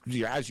 They just,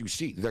 as you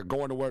see, they're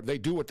going to where they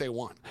do what they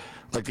want.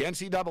 The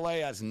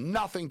NCAA has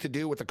nothing to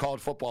do with the college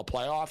football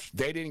playoffs.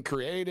 They didn't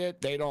create it.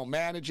 They don't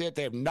manage it.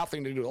 They have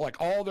nothing to do.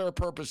 All their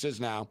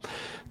purposes now,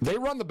 they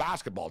run the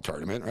basketball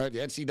tournament, right? The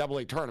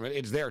NCAA tournament.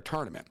 It's their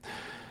tournament.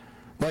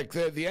 The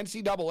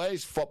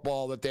NCAA's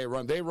football that they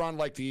run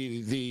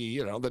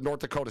the North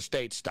Dakota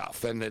State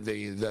stuff and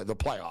the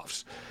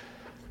playoffs.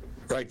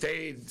 Right?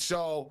 They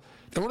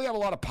don't really have a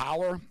lot of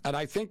power, and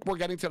I think we're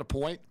getting to the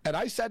point, and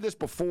I said this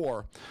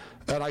before,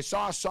 and I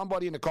saw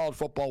somebody in the college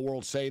football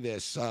world say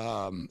this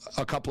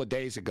a couple of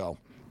days ago.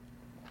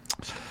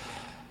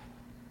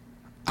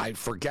 I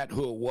forget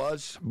who it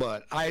was,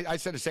 but I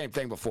said the same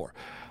thing before.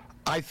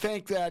 I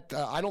think that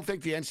I don't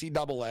think the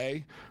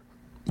NCAA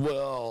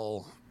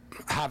will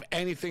have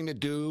anything to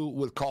do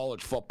with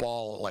college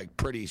football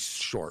pretty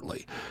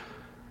shortly.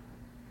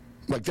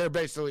 They're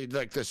basically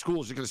the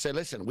schools are going to say,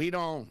 listen, we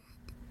don't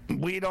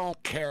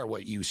care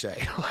what you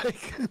say.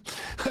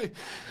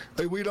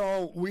 We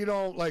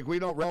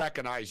don't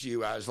recognize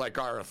you as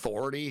our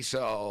authority.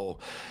 So,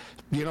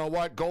 you know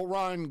what? Go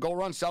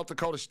run South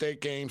Dakota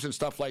State games and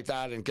stuff like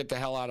that, and get the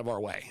hell out of our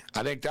way.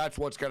 I think that's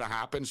what's going to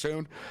happen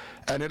soon,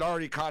 and it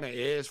already kind of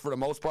is for the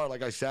most part,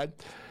 like I said.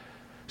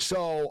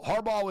 So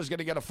Harbaugh was going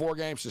to get a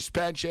 4-game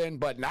suspension,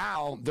 but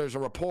now there's a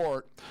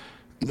report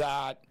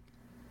that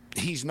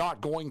he's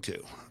not going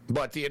to.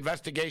 But the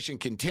investigation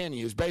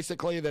continues.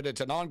 Basically, that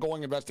it's an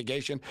ongoing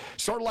investigation,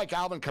 sort of like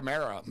Alvin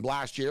Kamara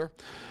last year.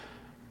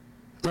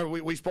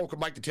 Remember, we spoke with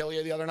Mike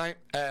Detillier the other night,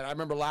 and I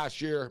remember last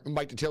year,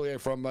 Mike Detillier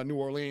from New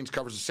Orleans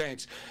covers the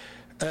Saints,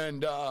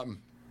 and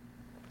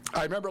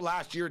I remember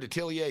last year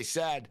Detillier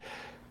said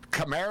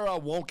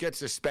Kamara won't get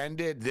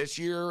suspended this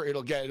year.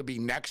 It'll be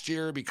next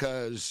year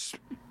because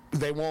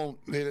they won't.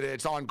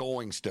 It's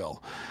ongoing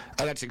still,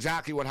 and that's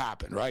exactly what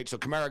happened, right? So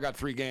Kamara got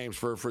 3 games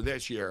for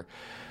this year.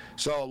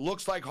 So it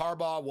looks like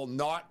Harbaugh will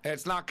not.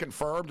 It's not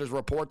confirmed. There's a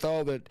report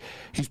though that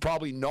he's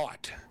probably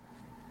not.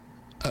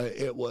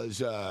 It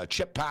was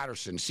Chip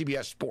Patterson,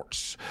 CBS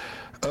Sports,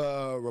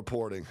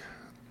 reporting,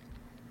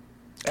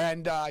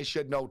 and I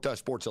should note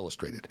Sports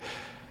Illustrated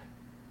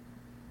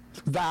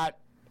that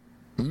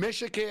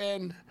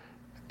Michigan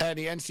and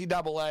the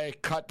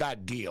NCAA cut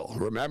that deal.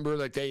 Remember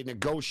that they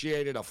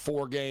negotiated a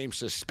 4-game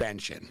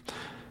suspension.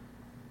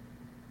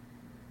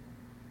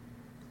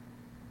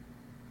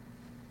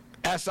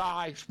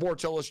 SI,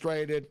 Sports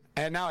Illustrated,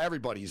 and now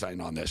everybody's in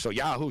on this. So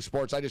Yahoo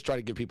Sports, I just try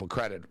to give people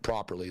credit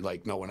properly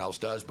like no one else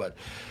does. But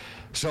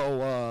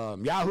so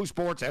Yahoo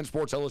Sports and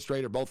Sports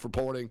Illustrated both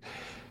reporting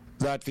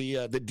that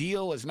the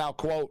deal is now,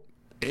 quote,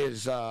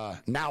 is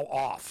now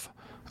off.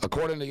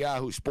 According to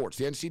Yahoo Sports,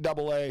 the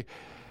NCAA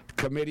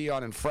Committee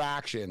on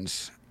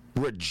Infractions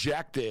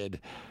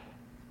rejected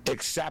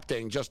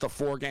accepting just a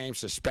 4-game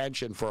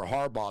suspension for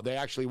Harbaugh. They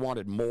actually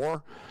wanted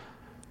more.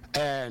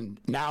 And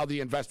now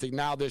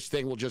now this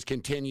thing will just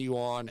continue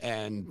on,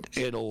 and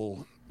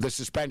the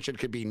suspension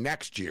could be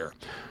next year.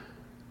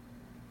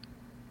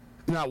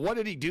 Now, what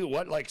did he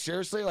do?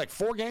 Seriously?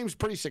 4 games,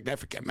 pretty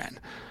significant, man.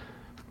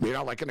 You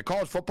know, in the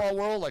college football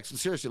world,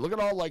 seriously, look at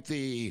all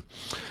the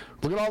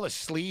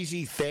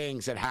sleazy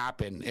things that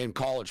happen in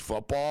college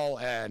football,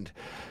 and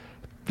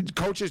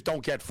coaches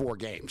don't get 4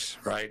 games,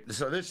 right?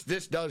 So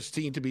this does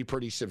seem to be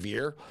pretty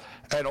severe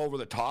and over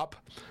the top.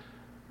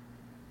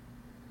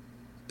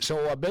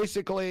 So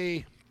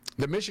basically,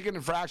 the Michigan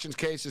infractions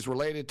case is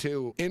related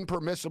to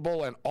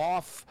impermissible and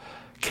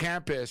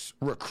off-campus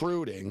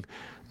recruiting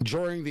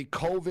during the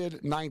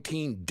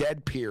COVID-19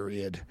 dead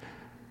period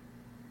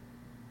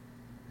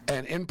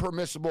and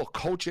impermissible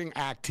coaching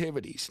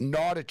activities,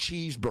 not a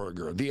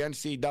cheeseburger. The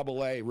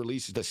NCAA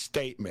releases a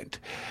statement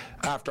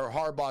after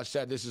Harbaugh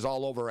said this is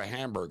all over a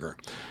hamburger.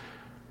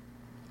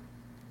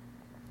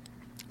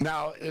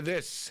 Now,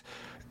 there's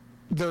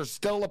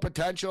still a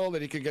potential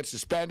that he could get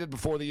suspended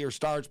before the year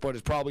starts, but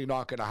it's probably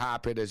not going to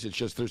happen, as it's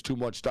just there's too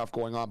much stuff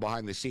going on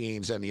behind the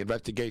scenes, and the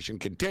investigation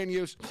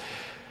continues.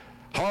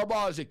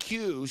 Harbaugh is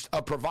accused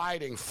of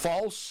providing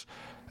false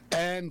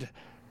and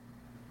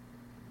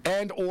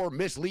or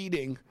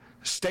misleading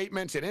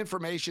statements and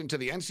information to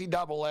the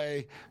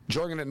NCAA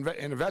during an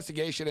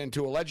investigation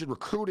into alleged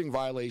recruiting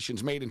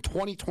violations made in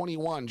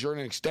 2021 during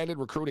an extended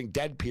recruiting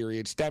dead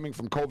period stemming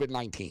from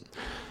COVID-19.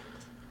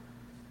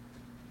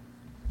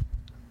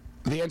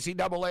 The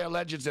NCAA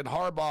alleges that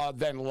Harbaugh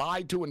then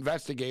lied to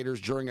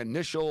investigators during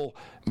initial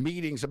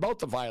meetings about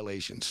the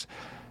violations.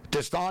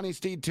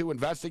 Dishonesty to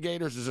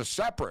investigators is a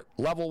separate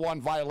Level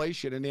 1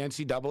 violation in the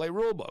NCAA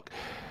rulebook.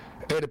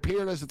 It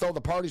appeared as though the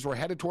parties were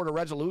headed toward a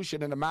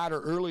resolution in the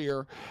matter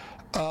earlier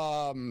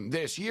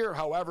this year.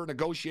 However,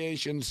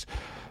 negotiations,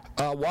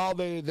 while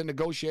the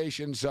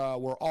negotiations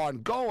were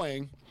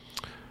ongoing,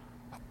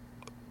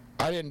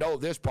 I didn't know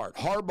this part.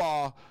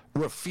 Harbaugh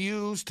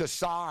refused to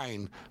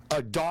sign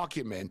a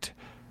document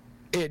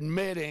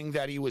admitting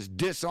that he was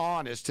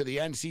dishonest to the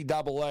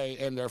NCAA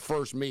in their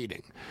first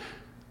meeting.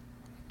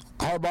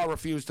 Harbaugh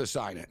refused to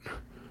sign it.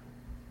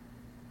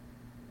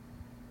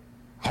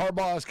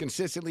 Harbaugh has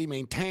consistently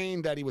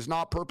maintained that he was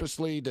not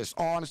purposely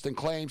dishonest and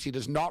claims he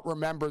does not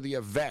remember the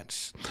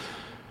events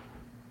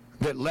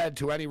that led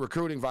to any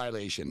recruiting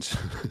violations.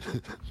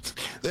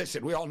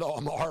 Listen, we all know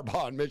I'm a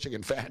Harbaugh and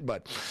Michigan fan,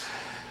 but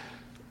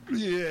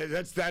yeah,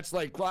 that's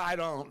like, well, I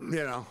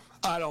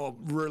don't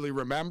really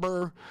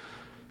remember.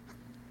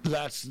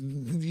 That's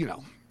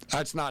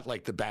not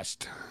like the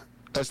best.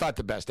 That's not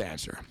the best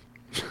answer.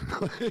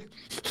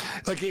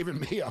 Like,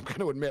 even me, I'm going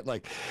to admit,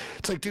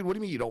 it's like, dude, what do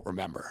you mean you don't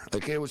remember?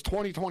 It was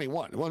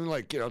 2021. It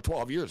wasn't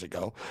 12 years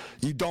ago.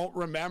 You don't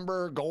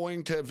remember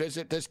going to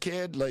visit this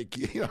kid?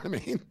 You know what I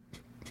mean?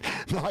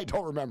 No, I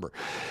don't remember.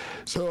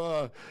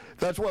 So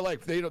that's what,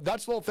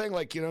 that's the whole thing,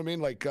 you know what I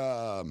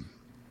mean?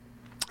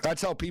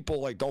 That's how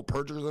people, don't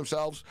perjure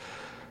themselves.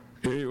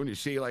 When you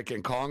see,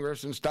 in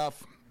Congress and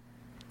stuff.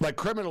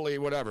 Criminally,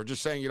 whatever,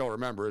 just saying you don't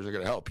remember isn't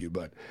going to help you,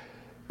 but...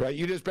 Right,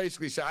 you just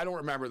basically say, I don't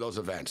remember those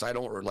events. I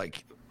don't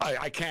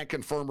I can't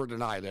confirm or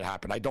deny that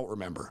happened. I don't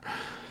remember.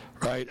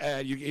 Right,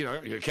 and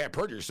you can't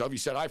perjure yourself. You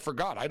said, I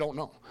forgot. I don't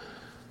know.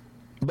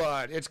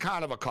 But it's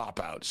kind of a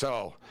cop-out.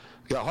 So,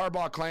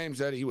 Harbaugh claims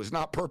that he was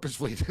not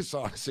purposefully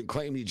dishonest and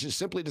claimed he just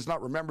simply does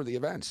not remember the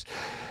events.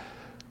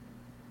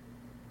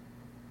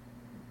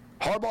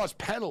 Harbaugh's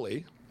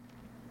penalty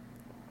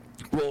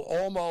will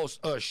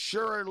almost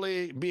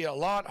assuredly be a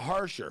lot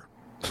harsher.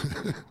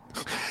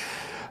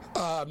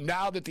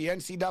 Now that the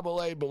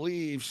NCAA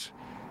believes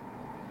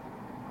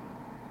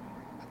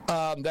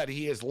that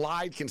he has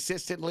lied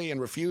consistently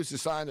and refused to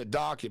sign the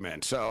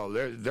document, so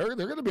they're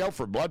going to be out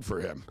for blood for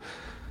him.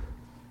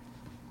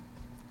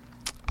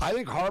 I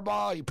think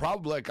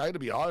Harbaugh, I got to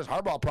be honest,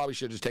 Harbaugh probably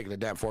should have just taken a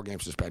damn 4-game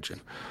suspension.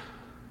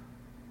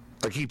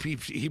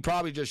 He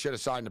probably just should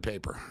have signed the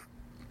paper.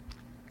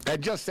 And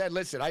just said,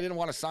 listen, I didn't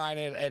want to sign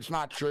it. It's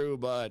not true,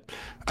 but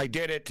I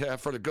did it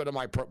for the good of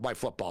my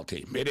football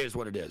team. It is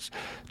what it is.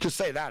 Just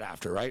say that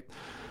after, right?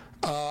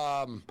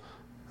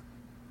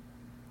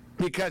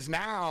 Because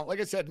now, like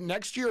I said,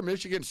 next year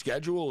Michigan's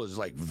schedule is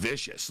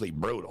viciously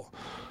brutal.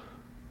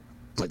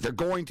 They're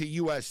going to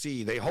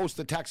USC. They host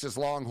the Texas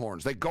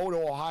Longhorns. They go to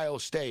Ohio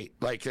State.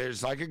 I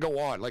could go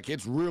on.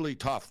 It's really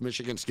tough,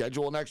 Michigan's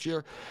schedule next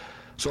year.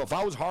 So if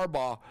I was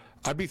Harbaugh,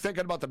 I'd be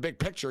thinking about the big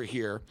picture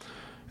here.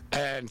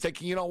 And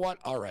thinking, you know what?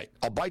 All right,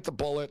 I'll bite the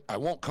bullet. I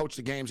won't coach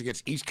the games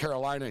against East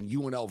Carolina and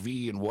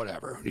UNLV and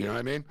whatever. You know what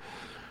I mean?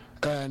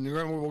 And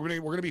we're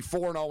going to be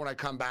 4-0 when I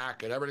come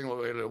back, and everything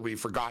will be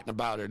forgotten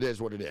about. It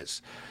is what it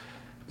is.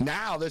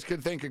 Now this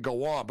thing could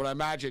go on, but I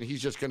imagine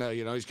he's just going to,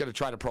 he's going to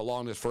try to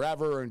prolong this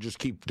forever and just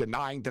keep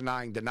denying.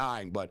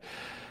 But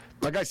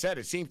like I said,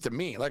 it seems to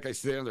me, like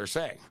they're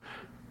saying,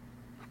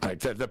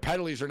 the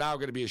penalties are now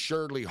going to be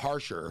assuredly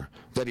harsher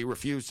that he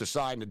refused to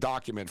sign the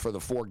document for the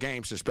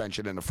 4-game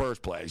suspension in the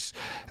first place.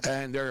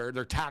 And they're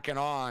tacking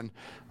on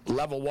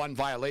level 1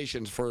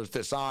 violations for his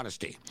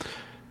dishonesty.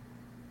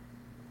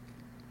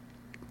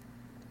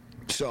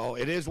 So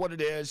it is what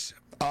it is.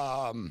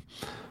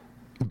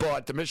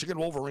 But the Michigan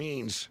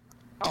Wolverines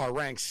are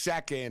ranked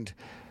second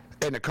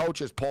in the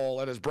coaches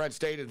poll, and as Brent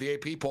stated, the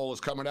AP poll is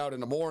coming out in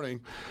the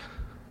morning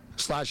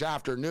 /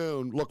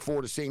 afternoon. Look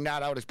forward to seeing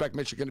that. I would expect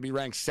Michigan to be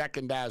ranked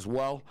second as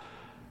well.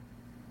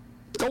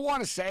 Don't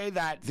want to say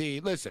that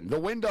the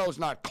window's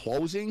not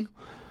closing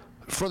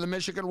for the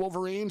Michigan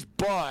Wolverines,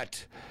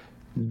 but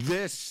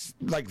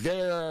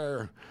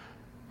they're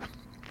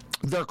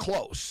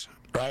close,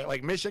 right?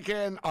 Like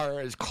Michigan are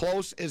as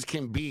close as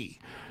can be.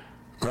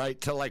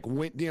 Right, to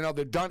win,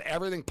 they've done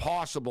everything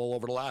possible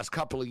over the last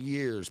couple of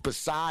years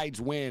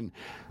besides win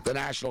the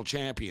national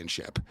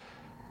championship.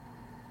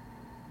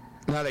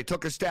 Now, they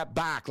took a step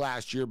back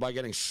last year by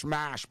getting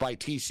smashed by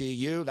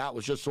TCU. That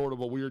was just sort of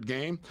a weird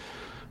game.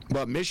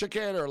 But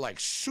Michigan are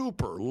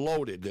super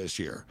loaded this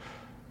year.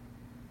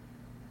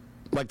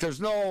 There's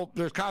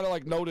kind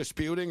of no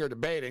disputing or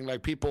debating.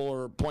 People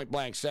are point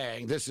blank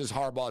saying this is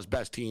Harbaugh's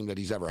best team that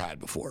he's ever had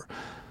before.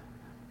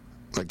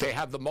 They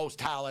have the most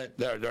talent,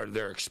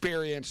 their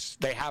experience,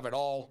 they have it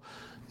all.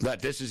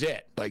 That this is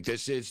it.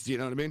 This is, you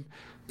know what I mean?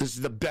 This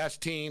is the best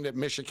team that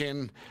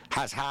Michigan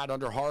has had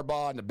under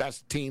Harbaugh and the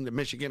best team that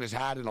Michigan has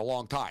had in a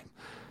long time.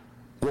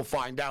 We'll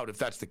find out if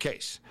that's the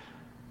case.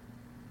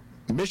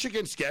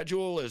 Michigan's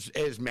schedule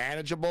is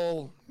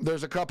manageable.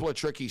 There's a couple of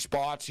tricky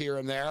spots here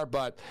and there,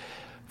 but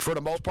for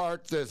the most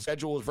part, the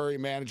schedule is very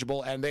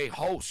manageable, and they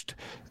host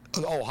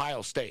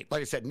Ohio State.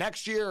 Like I said,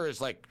 next year is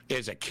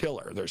a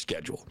killer, their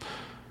schedule.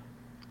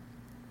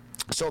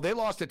 So they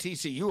lost to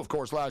TCU, of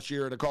course, last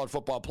year in the college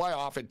football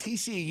playoff, and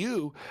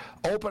TCU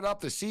opened up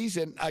the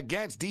season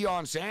against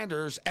Deion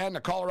Sanders and the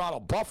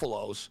Colorado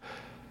Buffaloes.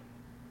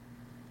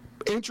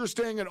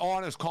 Interesting and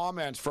honest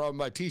comments from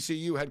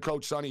TCU head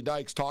coach Sonny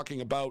Dykes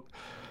talking about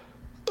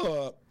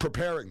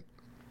preparing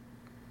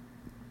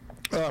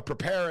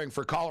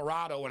for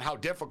Colorado and how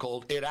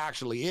difficult it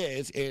actually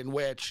is, in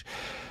which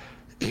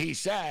he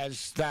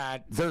says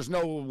that there's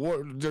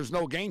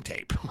no game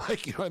tape.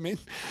 You know what I mean?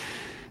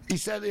 He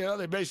said,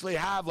 they basically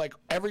have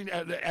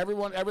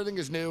everything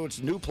is new.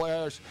 It's new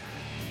players.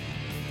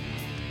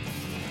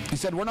 He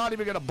said, we're not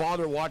even going to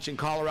bother watching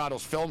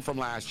Colorado's film from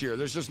last year.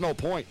 There's just no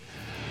point.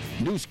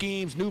 New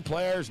schemes, new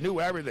players, new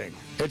everything.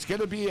 It's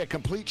going to be a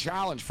complete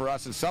challenge for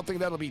us and something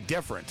that'll be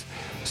different,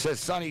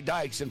 says Sonny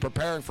Dykes in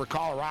preparing for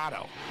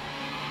Colorado.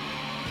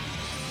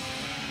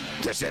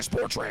 This is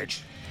Sports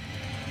Rage.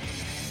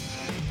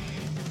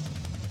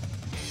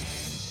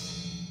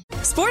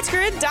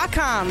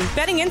 SportsGrid.com.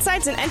 Betting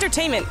insights and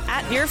entertainment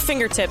at your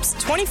fingertips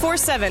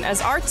 24/7 as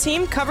our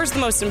team covers the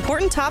most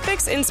important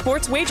topics in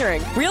sports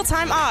wagering.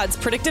 Real-time odds,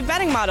 predictive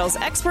betting models,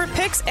 expert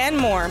picks, and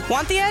more.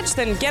 Want the edge?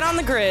 Then get on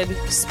the grid.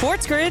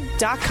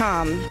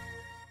 SportsGrid.com.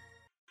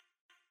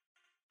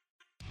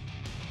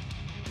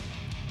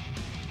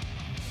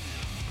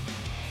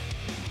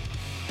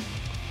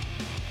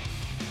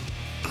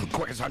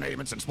 Quickest on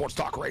Edmonton Sports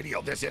Talk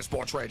Radio. This is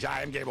Sports Rage.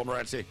 I am Gable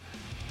Morency.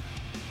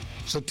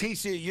 So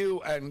TCU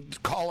and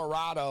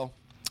Colorado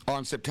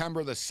on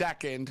September the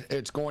 2nd,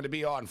 it's going to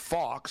be on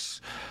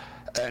Fox.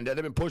 And they've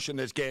been pushing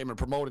this game and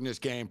promoting this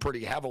game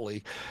pretty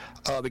heavily.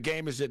 The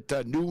game is at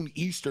noon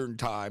Eastern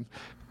time.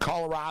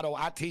 Colorado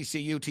at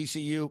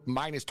TCU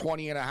minus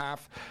 20.5.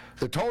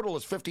 The total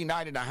is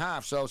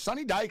 59.5. So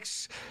Sonny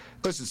Dykes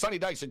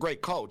is a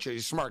great coach.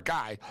 He's a smart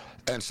guy.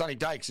 And Sonny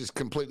Dykes is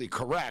completely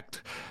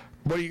correct.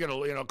 What are you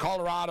going to,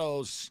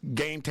 Colorado's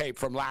game tape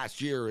from last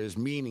year is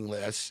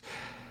meaningless.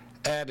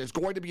 And it's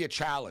going to be a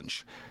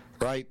challenge,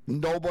 right?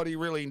 Nobody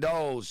really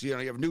knows. You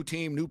have new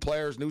team, new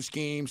players, new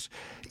schemes.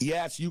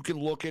 Yes, you can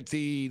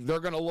they're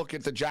going to look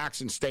at the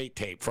Jackson State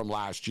tape from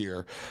last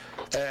year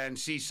and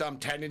see some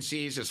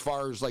tendencies as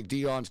far as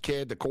Deion's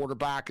kid, the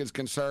quarterback, is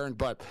concerned.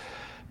 But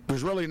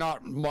there's really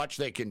not much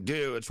they can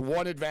do. It's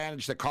one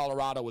advantage that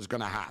Colorado is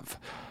going to have,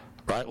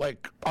 right? What's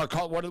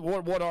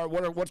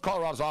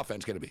Colorado's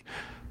offense going to be?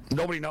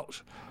 Nobody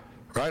knows.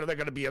 Right? Are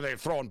they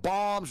throwing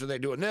bombs? Are they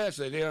doing this?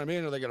 You know what I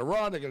mean? Are they going to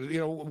run?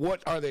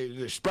 What are they?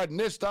 They're spreading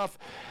this stuff.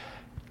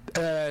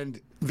 And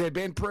they've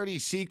been pretty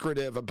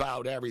secretive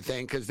about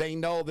everything because they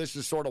know this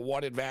is sort of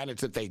one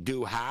advantage that they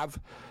do have.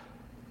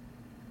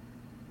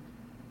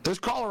 This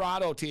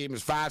Colorado team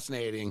is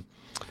fascinating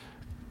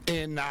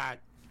in that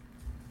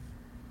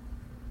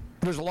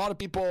there's a lot of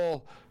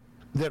people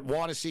that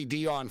want to see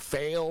Deion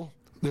fail.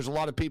 There's a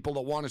lot of people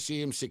that want to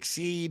see him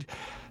succeed.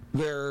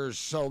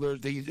 It's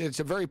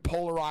a very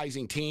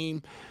polarizing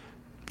team.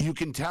 You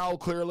can tell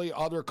clearly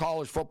other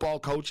college football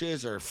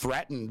coaches are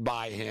threatened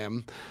by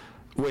him,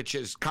 which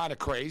is kind of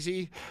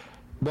crazy.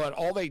 But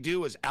all they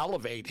do is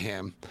elevate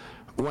him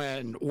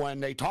when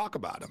they talk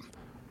about him,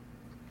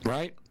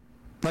 right?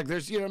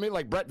 There's,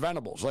 Brett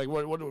Venables,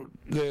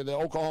 the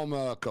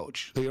Oklahoma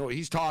coach.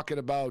 He's talking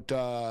about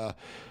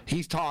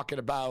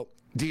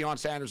Deion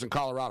Sanders in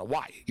Colorado.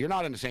 Why? You're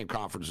not in the same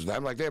conference as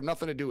them. They have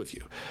nothing to do with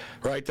you,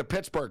 right? The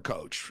Pittsburgh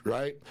coach,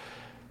 right?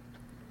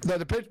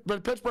 The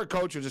Pittsburgh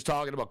coach was just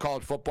talking about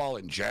college football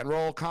in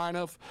general, kind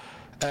of,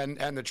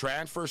 and the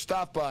transfer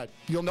stuff. But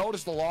you'll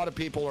notice a lot of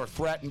people are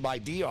threatened by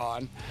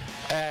Deion,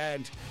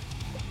 and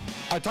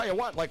I tell you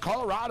what, like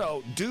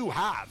Colorado do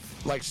have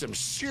like some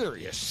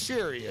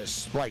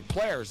serious like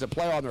players that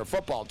play on their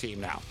football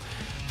team now.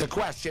 The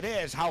question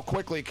is, how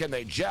quickly can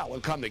they gel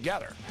and come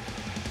together?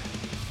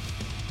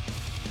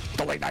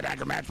 The late night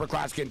anchor match for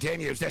class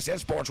continues. This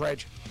is Sports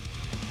Rage.